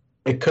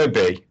 It could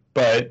be,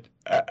 but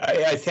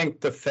I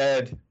think the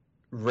Fed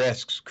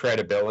risks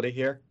credibility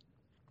here.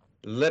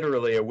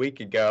 Literally a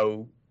week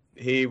ago,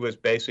 he was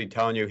basically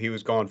telling you he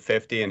was going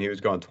 50 and he was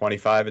going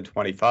 25 and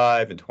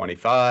 25 and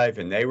 25,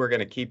 and they were going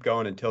to keep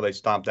going until they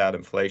stomped out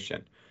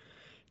inflation.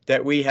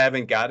 That we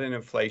haven't got an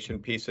inflation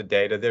piece of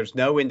data. There's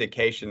no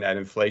indication that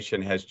inflation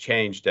has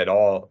changed at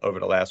all over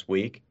the last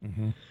week.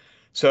 Mm-hmm.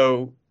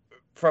 So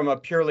from a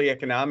purely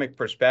economic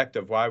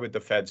perspective, why would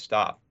the Fed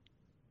stop?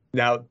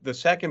 Now, the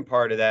second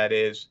part of that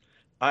is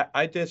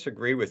I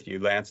disagree with you,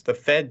 Lance. The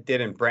Fed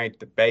didn't break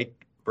the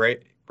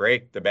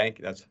bank.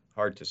 That's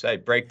hard to say.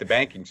 Break the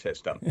banking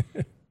system.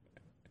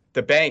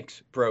 The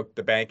banks broke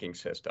the banking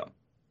system.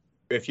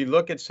 If you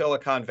look at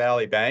Silicon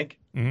Valley Bank,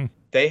 mm-hmm.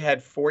 They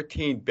had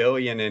 $14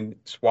 billion in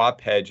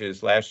swap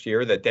hedges last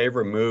year that they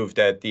removed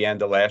at the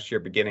end of last year,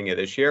 beginning of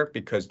this year,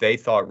 because they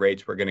thought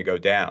rates were going to go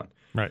down.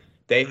 Right.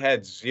 They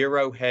had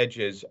zero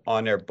hedges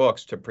on their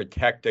books to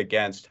protect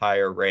against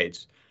higher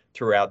rates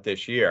throughout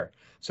this year.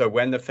 So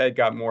when the Fed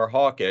got more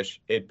hawkish,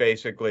 it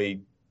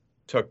basically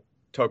took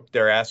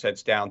their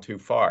assets down too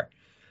far.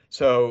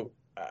 So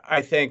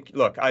I think,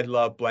 look, I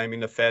love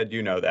blaming the Fed.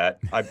 You know that.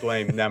 I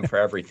blame them for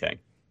everything.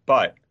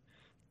 But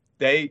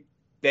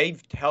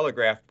they've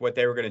telegraphed what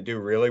they were going to do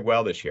really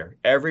well this year.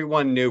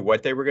 Everyone knew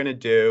what they were going to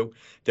do.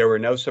 There were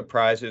no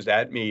surprises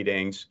at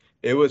meetings.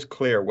 It was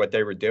clear what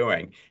they were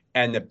doing.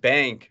 And the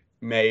bank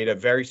made a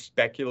very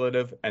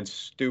speculative and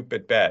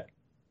stupid bet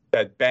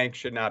that banks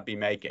should not be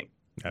making.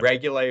 Yep.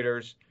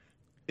 Regulators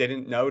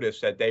didn't notice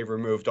that they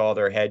removed all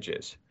their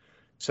hedges.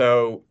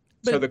 So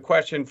the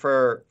question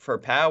for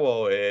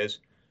Powell is,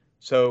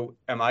 so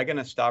am I going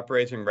to stop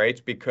raising rates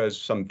because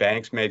some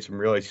banks made some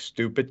really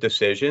stupid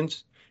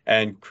decisions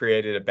and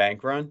created a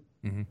bank run?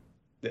 Mm-hmm.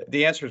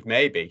 The answer is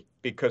maybe,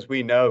 because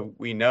we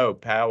know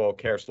Powell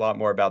cares a lot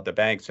more about the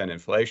banks than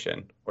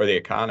inflation or the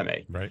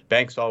economy. Right.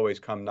 Banks always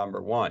come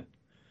number one.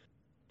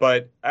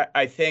 But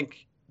I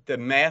think the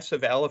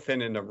massive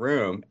elephant in the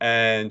room,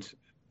 and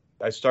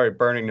I started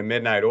burning the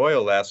midnight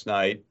oil last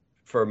night,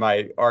 for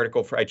my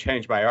article. I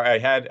changed my. I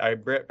had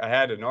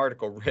an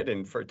article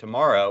written for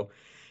tomorrow,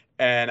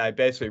 and I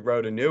basically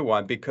wrote a new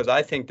one because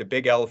I think the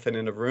big elephant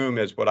in the room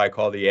is what I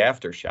call the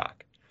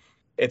aftershock.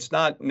 It's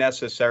not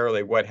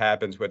necessarily what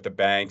happens with the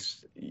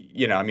banks.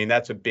 I mean,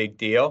 that's a big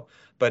deal,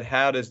 but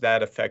how does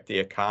that affect the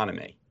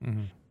economy?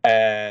 Mm-hmm.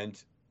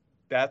 And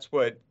that's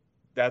what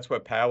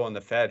Powell and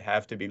the Fed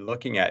have to be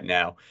looking at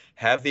now.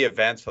 Have the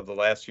events of the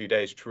last few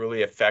days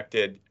truly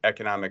affected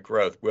economic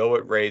growth? Will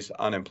it raise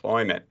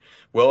unemployment?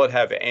 Will it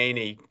have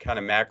any kind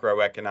of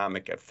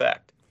macroeconomic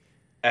effect?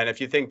 And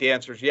if you think the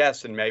answer is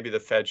yes, then maybe the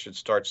Fed should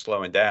start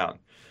slowing down.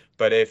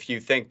 But if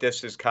you think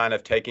this is kind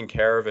of taken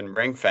care of and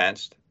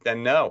ring-fenced,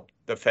 then no.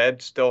 The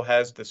Fed still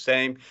has the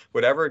same,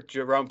 whatever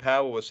Jerome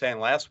Powell was saying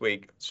last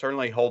week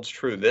certainly holds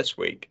true this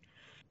week.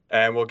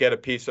 And we'll get a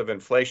piece of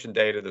inflation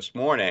data this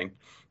morning.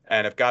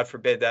 And if, God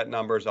forbid, that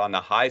number is on the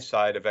high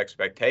side of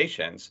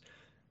expectations,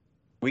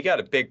 we got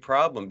a big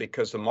problem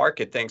because the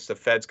market thinks the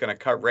Fed's going to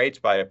cut rates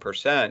by 1%.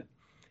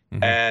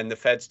 Mm-hmm. And the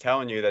Fed's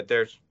telling you that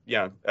there's,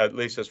 at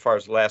least as far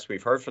as the last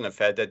we've heard from the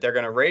Fed, that they're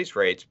going to raise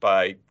rates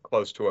by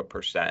close to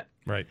 1%.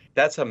 Right.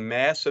 That's a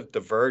massive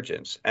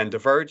divergence. And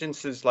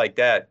divergences like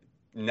that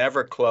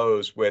never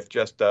close with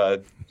just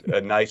a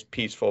nice,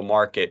 peaceful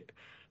market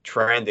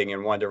trending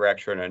in one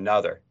direction or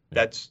another.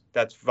 Yeah.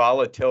 That's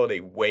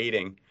volatility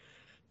waiting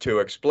to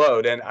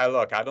explode. And I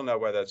don't know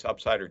whether it's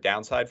upside or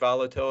downside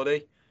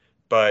volatility,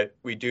 but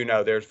we do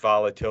know there's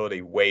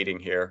volatility waiting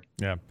here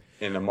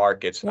in the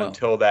markets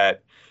until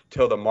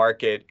the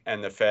market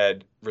and the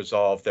Fed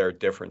resolve their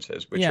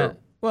differences, which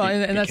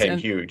became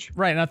huge.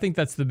 Right. And I think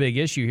that's the big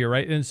issue here.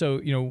 Right. And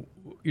so,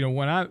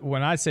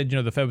 when I said,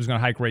 the Fed was going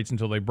to hike rates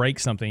until they break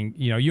something,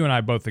 you and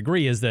I both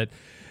agree is that,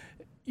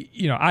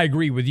 I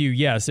agree with you.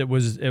 Yes, it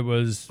was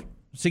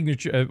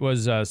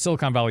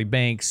Silicon Valley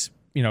Bank's,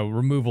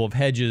 removal of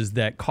hedges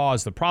that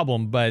caused the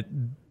problem, but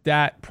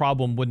that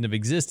problem wouldn't have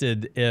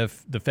existed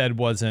if the Fed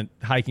wasn't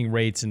hiking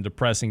rates and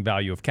depressing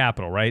value of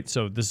capital, right?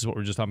 So this is what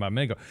we were just talking about a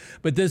minute ago.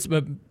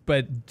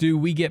 But do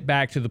we get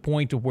back to the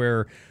point of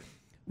where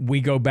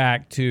we go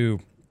back to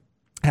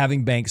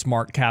having banks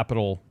mark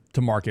capital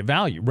to market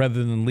value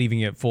rather than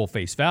leaving it full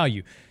face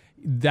value?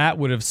 That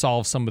would have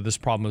solved some of this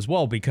problem as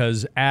well,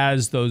 because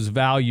as those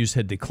values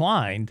had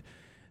declined,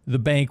 the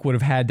bank would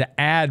have had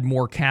to add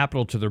more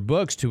capital to their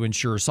books to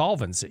ensure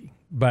solvency.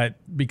 But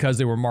because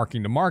they were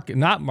marking to market,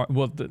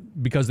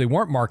 because they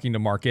weren't marking to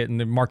market and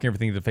they're marking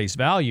everything to face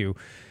value,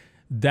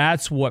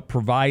 that's what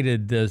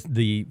provided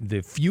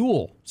the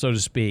fuel, so to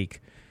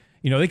speak.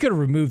 They could have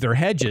removed their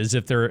hedges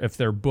if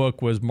their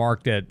book was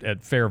marked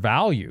at fair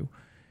value,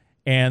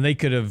 and they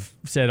could have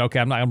said, okay,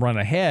 I'm not going to run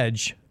a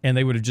hedge, and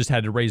they would have just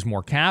had to raise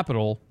more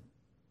capital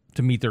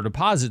to meet their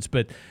deposits.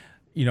 But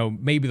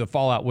maybe the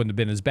fallout wouldn't have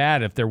been as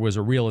bad if there was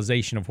a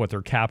realization of what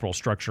their capital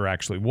structure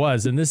actually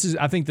was. And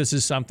I think this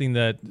is something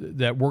that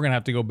we're going to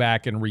have to go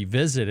back and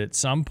revisit at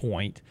some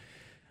point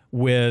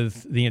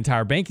with the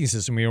entire banking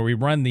system. We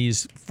run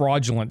these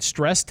fraudulent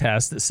stress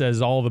tests that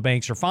says all the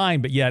banks are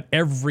fine, but yet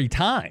every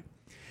time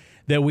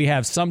that we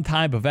have some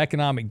type of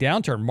economic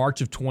downturn,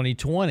 March of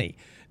 2020,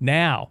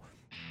 now,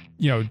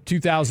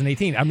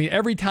 2018,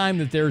 every time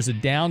that there's a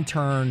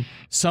downturn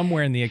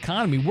somewhere in the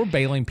economy, we're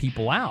bailing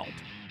people out.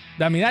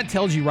 That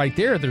tells you right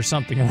there's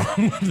something wrong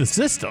with the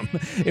system.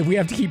 If we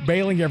have to keep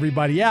bailing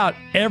everybody out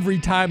every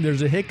time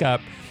there's a hiccup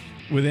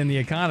within the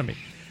economy.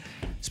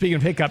 Speaking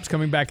of hiccups,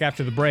 coming back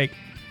after the break,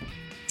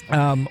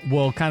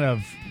 we'll kind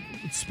of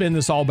spin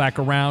this all back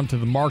around to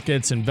the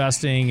markets,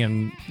 investing,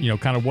 and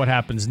kind of what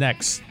happens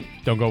next.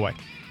 Don't go away.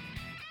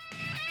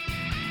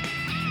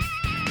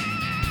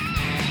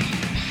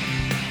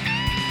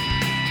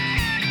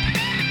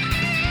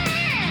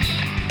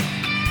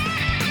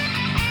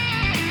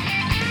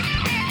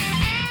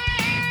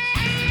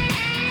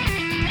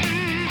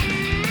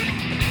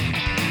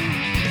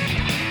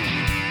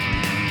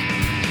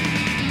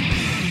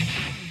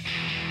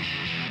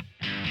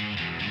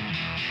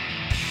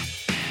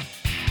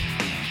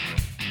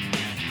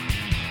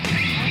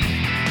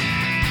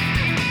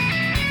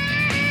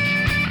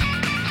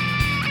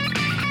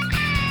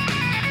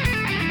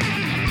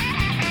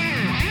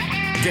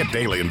 Get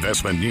daily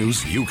investment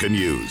news you can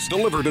use,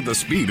 delivered at the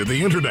speed of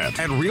the internet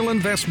at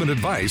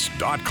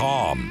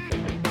realinvestmentadvice.com.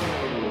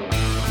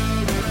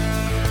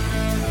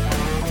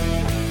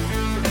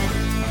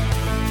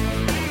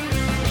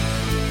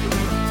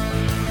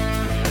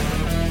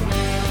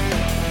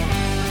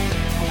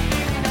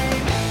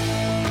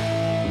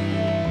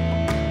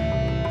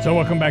 So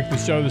welcome back to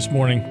the show this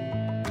morning.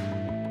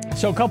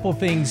 So a couple of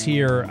things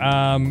here,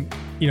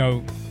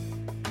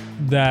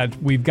 that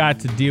we've got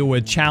to deal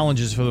with,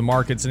 challenges for the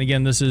markets. And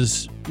again, this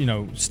is,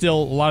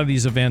 still a lot of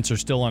these events are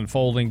still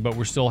unfolding, but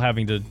we're still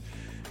having to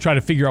try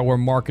to figure out where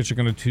markets are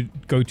going to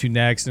go to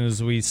next. And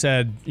as we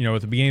said,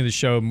 at the beginning of the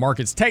show,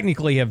 markets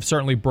technically have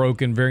certainly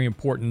broken very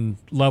important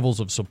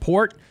levels of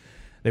support.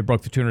 They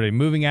broke the 200-day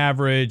moving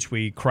average.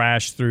 We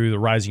crashed through the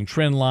rising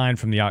trend line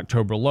from the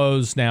October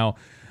lows. Now,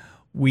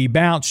 we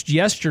bounced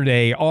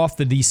yesterday off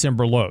the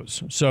December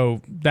lows.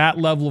 So that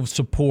level of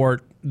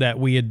support that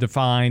we had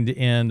defined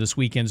in this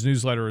weekend's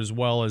newsletter as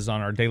well as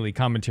on our daily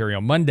commentary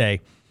on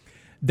Monday,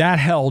 that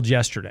held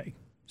yesterday.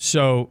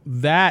 So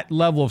that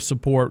level of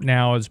support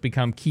now has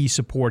become key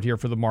support here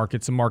for the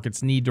markets. The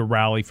markets need to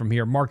rally from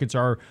here. Markets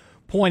are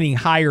pointing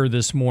higher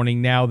this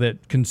morning now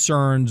that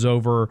concerns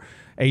over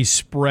a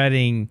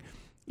spreading,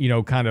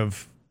 kind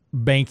of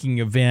banking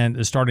event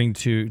is starting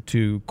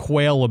to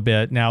quail a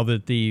bit now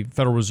that the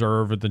Federal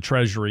Reserve and the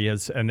Treasury and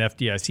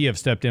FDIC have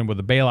stepped in with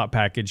a bailout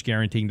package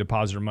guaranteeing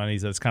depositor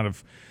monies. That's kind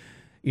of,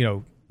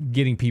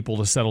 getting people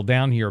to settle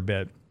down here a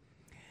bit.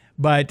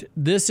 But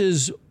this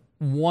is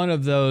one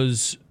of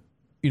those,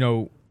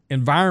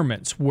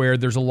 environments where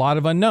there's a lot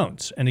of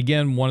unknowns. And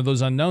again, one of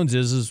those unknowns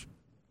is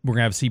we're going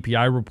to have a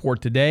CPI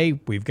report today.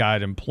 We've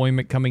got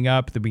employment coming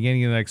up at the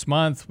beginning of the next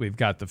month. We've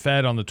got the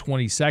Fed on the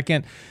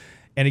 22nd.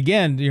 And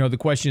again, the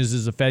question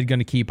is the Fed going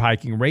to keep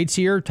hiking rates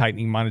here,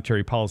 tightening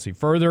monetary policy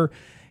further?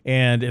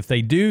 And if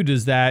they do,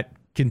 does that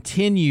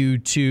continue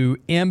to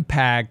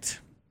impact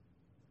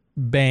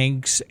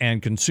banks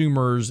and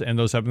consumers and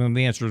those type of things?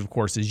 The answer, of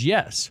course, is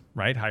yes,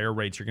 right? Higher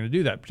rates are going to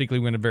do that,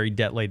 particularly when a very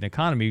debt-laden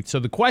economy. So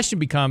the question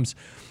becomes,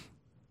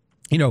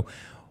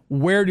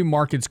 where do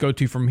markets go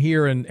to from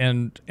here,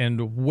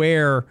 and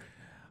where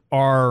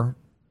are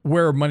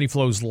money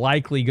flows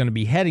likely going to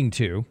be heading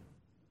to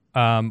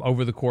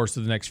over the course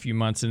of the next few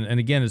months? And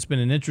again, it's been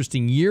an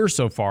interesting year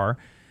so far.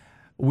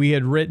 We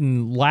had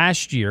written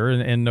last year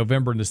in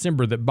November and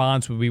December that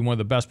bonds would be one of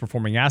the best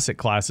performing asset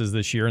classes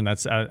this year, and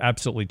that's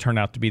absolutely turned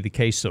out to be the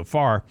case so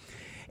far.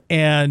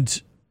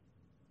 And,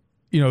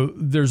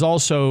 there's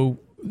also,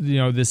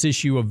 this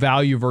issue of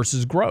value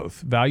versus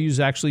growth. Value's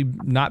actually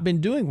not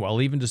been doing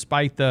well, even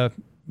despite the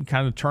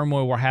kind of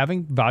turmoil we're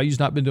having. Value's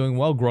not been doing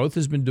well. Growth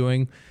has been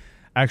doing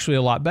actually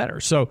a lot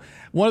better. So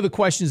one of the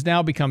questions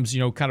now becomes,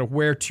 kind of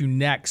where to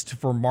next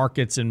for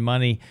markets and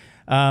money.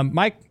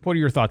 Mike, what are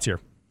your thoughts here?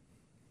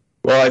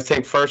 Well, I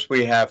think first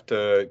we have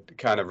to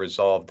kind of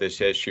resolve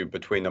this issue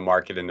between the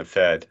market and the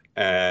Fed.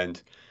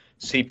 And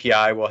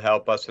CPI will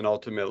help us, and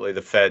ultimately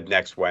the Fed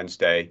next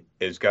Wednesday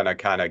is going to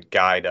kind of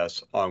guide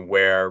us on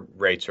where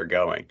rates are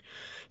going.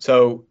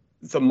 So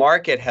the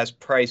market has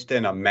priced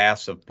in a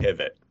massive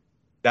pivot.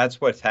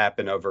 That's what's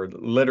happened over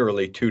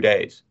literally 2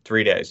 days,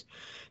 3 days.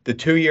 The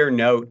 2-year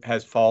note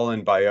has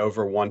fallen by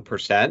over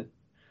 1%.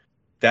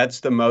 That's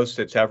the most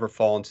it's ever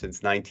fallen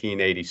since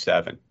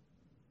 1987.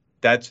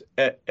 That's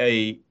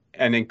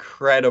an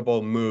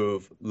incredible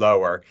move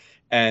lower.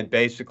 And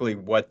basically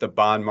what the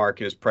bond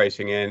market is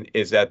pricing in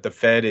is that the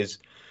Fed is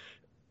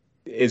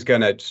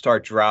going to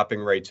start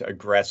dropping rates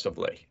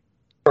aggressively.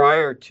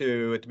 Prior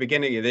to, at the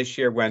beginning of this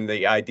year, when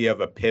the idea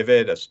of a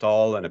pivot, a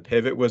stall and a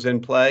pivot was in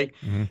play,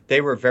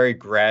 they were very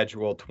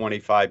gradual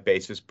 25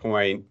 basis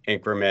point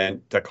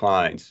increment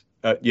declines,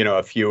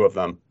 a few of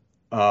them.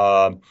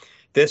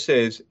 This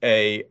is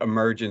a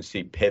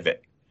emergency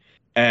pivot.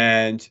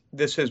 And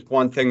this is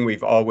one thing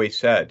we've always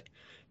said,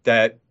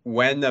 that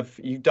when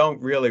you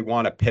don't really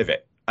want to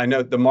pivot. I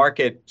know the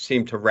market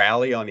seemed to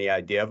rally on the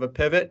idea of a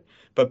pivot,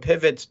 but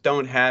pivots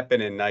don't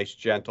happen in nice,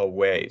 gentle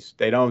ways.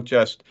 They don't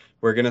just,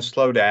 we're going to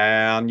slow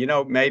down.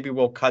 Maybe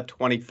we'll cut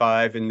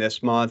 25 in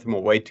this month and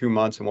we'll wait 2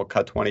 months and we'll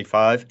cut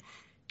 25.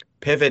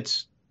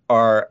 Pivots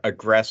are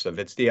aggressive.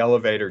 It's the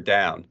elevator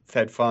down.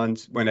 Fed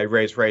funds, when they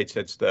raise rates,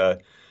 it's the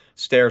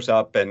stairs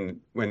up, and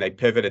when they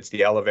pivot, it's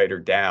the elevator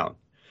down.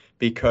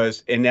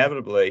 Because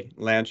inevitably,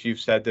 Lance, you've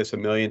said this a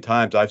million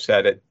times, I've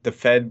said it, the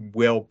Fed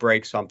will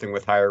break something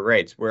with higher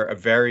rates. We're a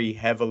very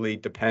heavily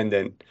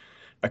dependent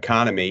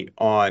economy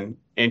on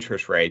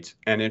interest rates,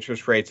 and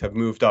interest rates have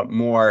moved up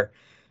more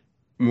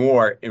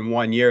in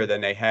 1 year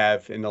than they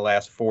have in the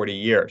last 40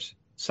 years.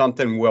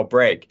 Something will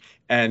break,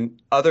 and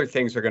other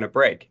things are going to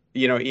break.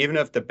 Even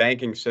if the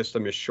banking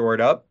system is shored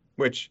up,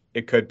 which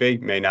it could be,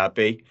 may not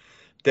be,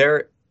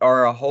 there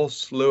are a whole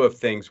slew of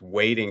things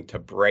waiting to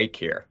break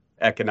here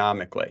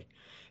economically.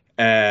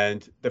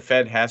 And the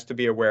Fed has to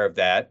be aware of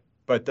that,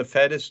 but the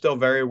Fed is still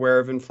very aware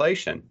of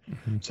inflation.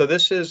 So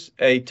this is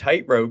a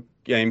tightrope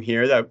game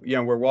here that,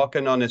 we're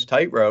walking on this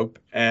tightrope,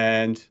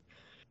 and,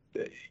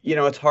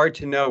 it's hard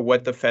to know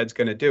what the Fed's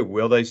going to do.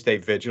 Will they stay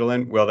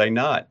vigilant? Will they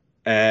not?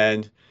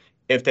 And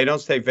if they don't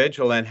stay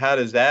vigilant, how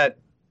does that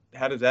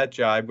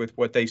jibe with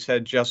what they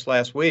said just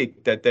last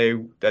week,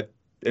 that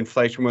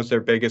inflation was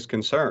their biggest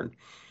concern?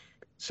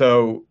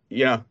 So,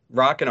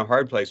 rock in a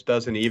hard place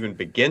doesn't even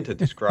begin to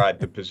describe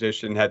the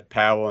position that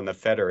Powell and the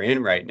Fed are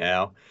in right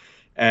now.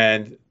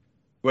 And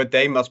what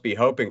they must be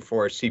hoping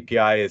for is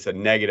CPI is a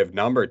negative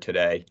number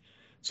today,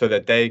 so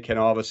that they can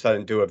all of a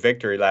sudden do a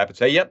victory lap and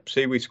say, yep,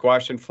 see, we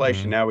squashed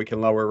inflation. Now we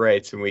can lower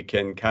rates and we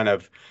can kind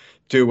of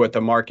do what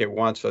the market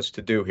wants us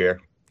to do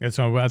here. It's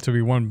going to have to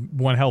be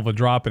one hell of a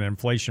drop in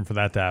inflation for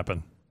that to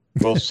happen.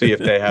 We'll see if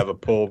they have a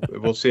pull.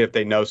 We'll see if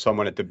they know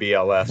someone at the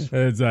BLS.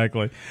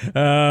 Exactly.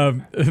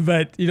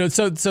 But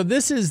so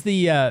this is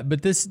the.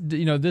 But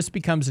this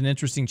becomes an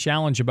interesting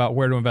challenge about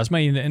where to invest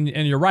money. And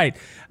you're right.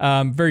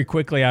 Very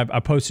quickly, I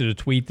posted a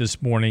tweet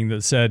this morning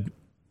that said,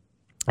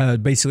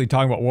 basically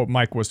talking about what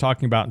Mike was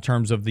talking about in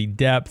terms of the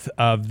depth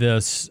of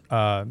this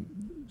kind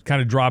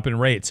kind of drop in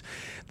rates.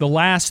 The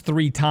last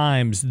 3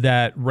 times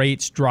that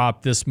rates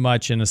dropped this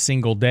much in a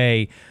single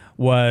day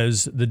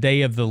was the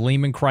day of the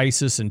Lehman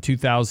crisis in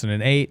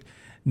 2008,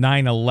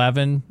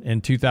 9/11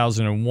 in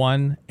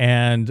 2001,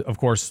 and of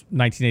course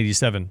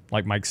 1987,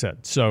 like Mike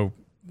said. So,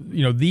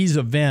 these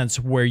events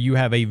where you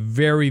have a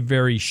very,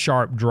 very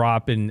sharp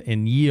drop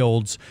in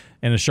yields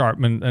and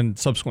and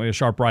subsequently a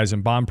sharp rise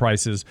in bond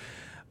prices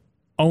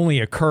only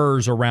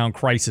occurs around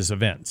crisis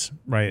events,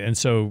 right? And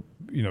so,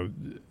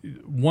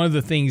 one of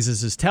the things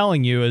this is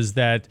telling you is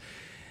that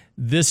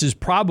this is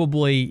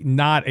probably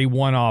not a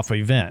one-off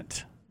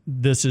event.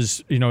 This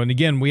is, and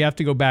again, we have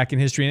to go back in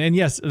history. And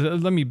yes,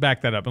 let me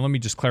back that up and let me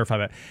just clarify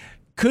that.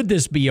 Could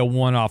this be a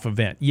one-off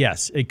event?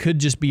 Yes, it could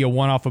just be a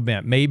one-off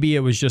event. Maybe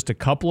it was just a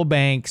couple of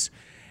banks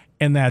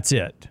and that's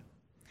it.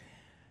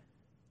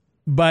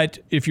 But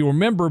if you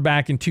remember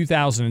back in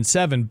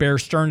 2007, Bear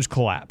Stearns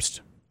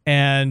collapsed.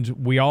 And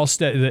we all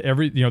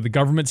the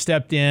government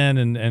stepped in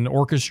and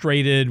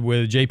orchestrated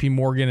with J.P.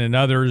 Morgan and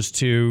others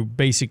to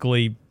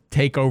basically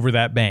take over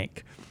that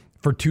bank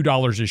for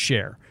 $2 a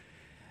share.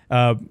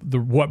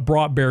 What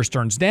brought Bear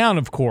Stearns down,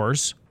 of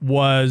course,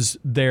 was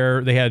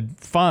they had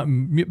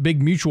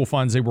big mutual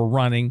funds they were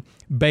running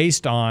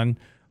based on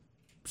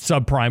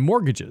subprime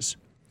mortgages.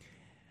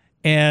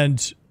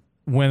 And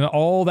when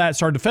all that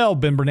started to fail,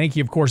 Ben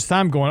Bernanke, of course, at the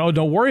time going, oh,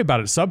 don't worry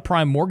about it.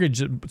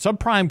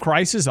 Subprime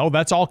crisis, oh,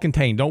 that's all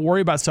contained. Don't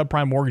worry about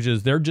subprime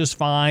mortgages. They're just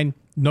fine.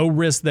 No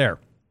risk there.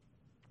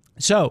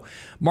 So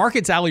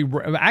markets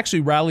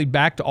actually rallied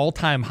back to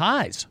all-time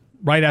highs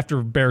right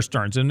after Bear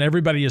Stearns, and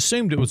everybody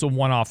assumed it was a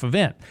one-off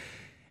event.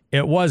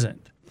 It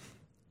wasn't.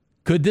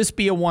 Could this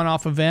be a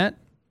one-off event?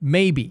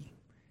 Maybe.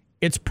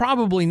 It's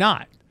probably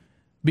not,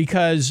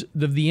 because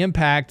of the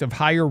impact of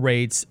higher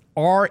rates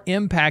are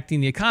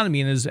impacting the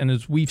economy. And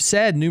as we've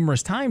said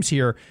numerous times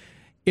here,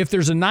 if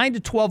there's a 9 to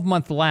 12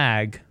 month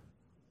lag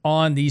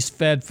on these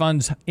Fed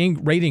funds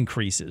rate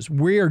increases,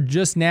 we're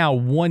just now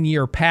 1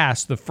 year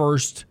past the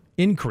first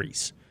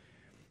increase.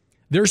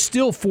 There's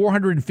still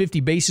 450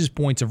 basis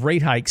points of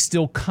rate hikes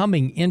still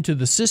coming into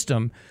the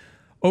system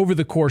over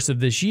the course of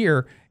this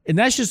year. And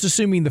that's just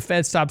assuming the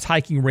Fed stops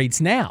hiking rates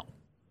now,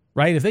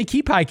 right? If they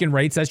keep hiking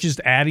rates, that's just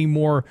adding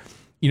more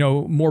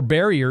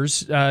barriers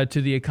to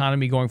the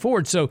economy going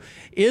forward. So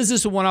is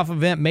this a one-off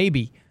event?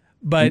 Maybe.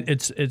 But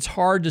it's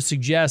hard to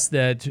suggest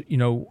that,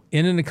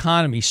 in an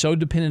economy so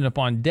dependent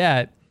upon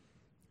debt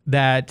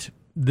that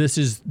this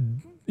is,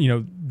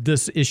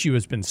 this issue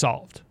has been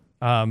solved.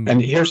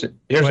 And here's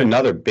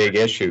another big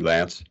issue,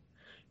 Lance.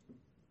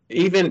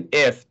 Even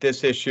if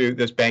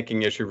this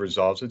banking issue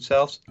resolves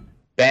itself,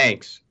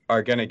 banks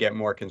are going to get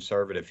more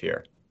conservative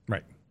here.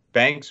 Right.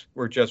 Banks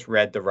were just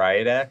read the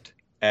Riot Act,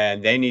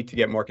 and they need to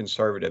get more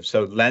conservative.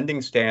 So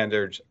lending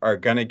standards are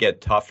going to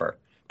get tougher.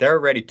 They're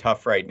already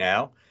tough right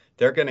now.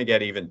 They're going to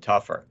get even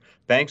tougher.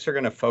 Banks are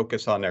going to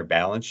focus on their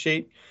balance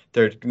sheet.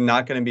 They're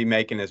not going to be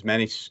making as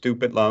many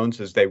stupid loans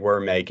as they were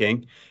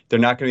making. They're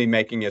not going to be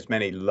making as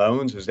many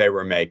loans as they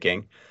were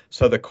making.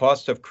 So the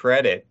cost of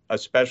credit,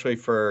 especially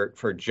for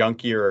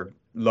junkier,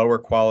 lower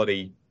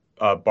quality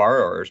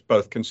borrowers,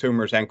 both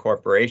consumers and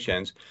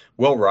corporations,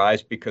 will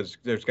rise because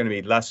there's going to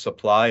be less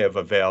supply of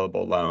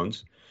available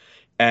loans.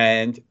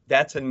 And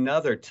that's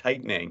another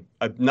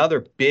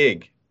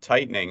big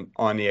tightening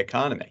on the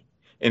economy,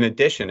 in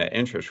addition to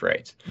interest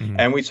rates. Mm-hmm.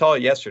 And we saw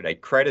it yesterday.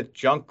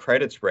 Junk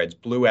credit spreads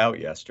blew out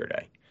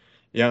yesterday.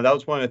 That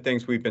was one of the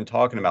things we've been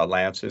talking about,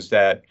 Lance, is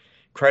that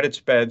credit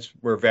spreads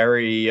were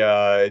very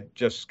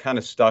just kind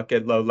of stuck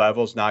at low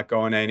levels, not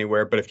going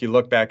anywhere. But if you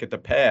look back at the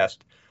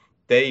past,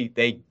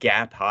 they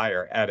gap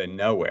higher out of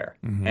nowhere.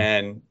 Mm-hmm.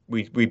 And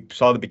we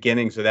saw the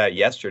beginnings of that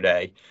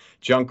yesterday.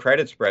 Junk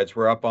credit spreads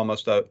were up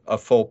almost a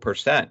full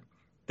 %.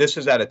 This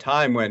is at a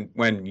time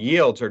when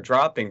yields are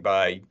dropping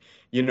by,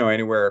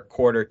 anywhere a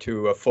quarter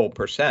to a full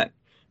 %.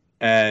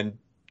 And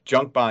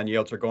junk bond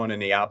yields are going in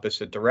the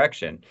opposite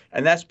direction.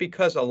 And that's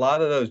because a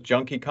lot of those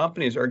junky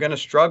companies are going to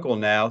struggle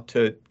now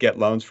to get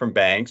loans from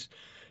banks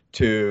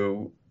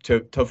to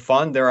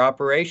fund their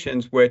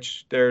operations,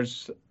 which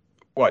there's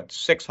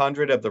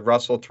 600 of the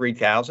Russell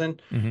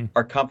 3000 mm-hmm.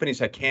 are companies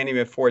that can't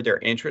even afford their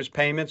interest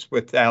payments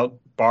without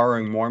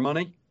borrowing more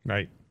money.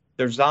 Right.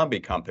 They're zombie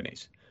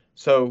companies.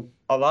 So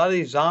a lot of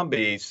these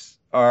zombies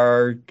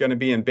are going to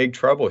be in big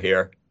trouble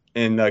here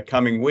in the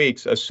coming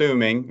weeks,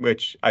 assuming,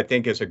 which I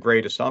think is a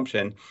great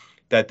assumption,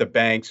 that the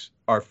banks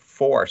are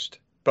forced,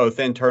 both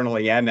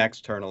internally and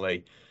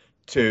externally,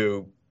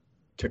 to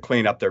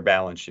clean up their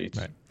balance sheets.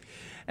 Right.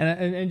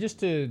 And just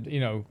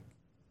to,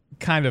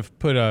 kind of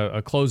put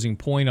a closing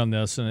point on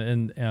this,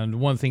 and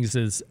one of the things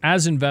is,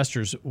 as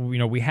investors,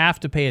 we have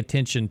to pay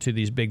attention to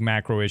these big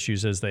macro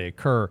issues as they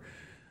occur.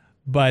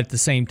 But at the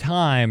same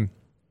time,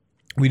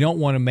 we don't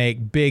want to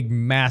make big,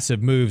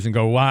 massive moves and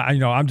go, well,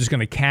 I'm just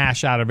going to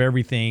cash out of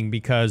everything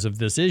because of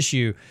this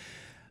issue.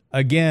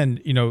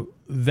 Again,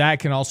 that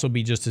can also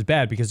be just as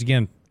bad because,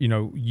 again,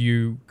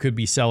 you could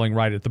be selling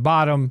right at the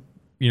bottom,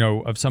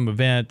 of some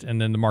event, and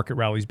then the market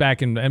rallies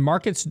back. And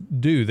markets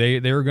do.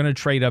 They're going to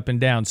trade up and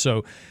down.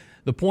 So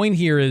the point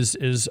here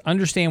is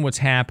understand what's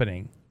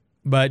happening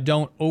but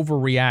don't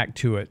overreact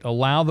to it.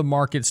 Allow the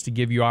markets to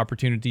give you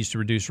opportunities to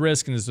reduce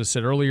risk. And as I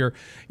said earlier,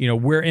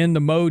 we're in the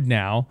mode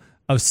now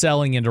of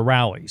selling into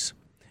rallies.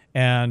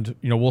 And,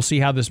 we'll see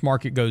how this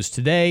market goes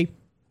today.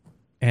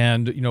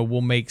 And,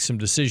 we'll make some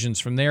decisions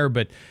from there.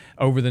 But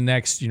over the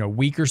next,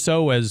 week or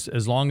so,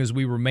 as long as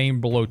we remain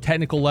below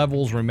technical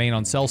levels, remain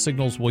on sell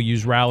signals, we'll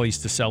use rallies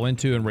to sell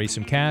into and raise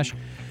some cash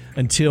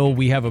until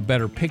we have a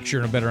better picture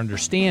and a better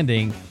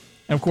understanding.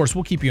 And of course,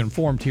 we'll keep you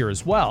informed here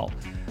as well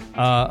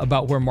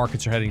about where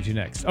markets are heading to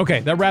next. Okay,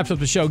 that wraps up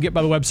the show. Get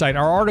by the website.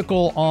 Our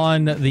article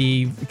on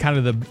the kind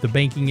of the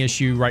banking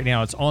issue right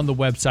now, it's on the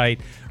website,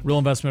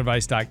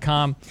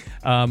 realinvestmentadvice.com.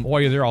 While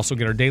you're there, also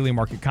get our daily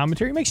market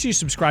commentary. Make sure you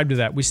subscribe to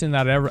that. We send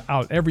that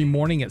out every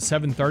morning at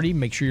 7:30.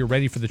 Make sure you're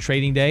ready for the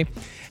trading day.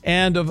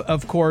 And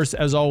of course,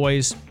 as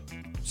always,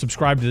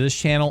 subscribe to this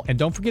channel. And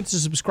don't forget to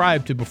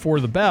subscribe to Before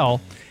the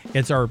Bell.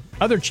 It's our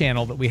other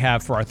channel that we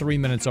have for our 3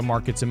 minutes on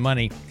markets and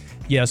money.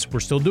 Yes, we're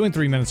still doing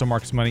 3 minutes on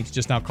markets and money. It's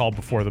just now called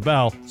Before the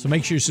Bell. So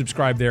make sure you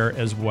subscribe there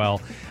as well.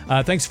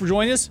 Thanks for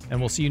joining us, and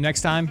we'll see you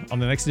next time on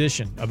the next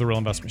edition of The Real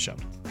Investment Show.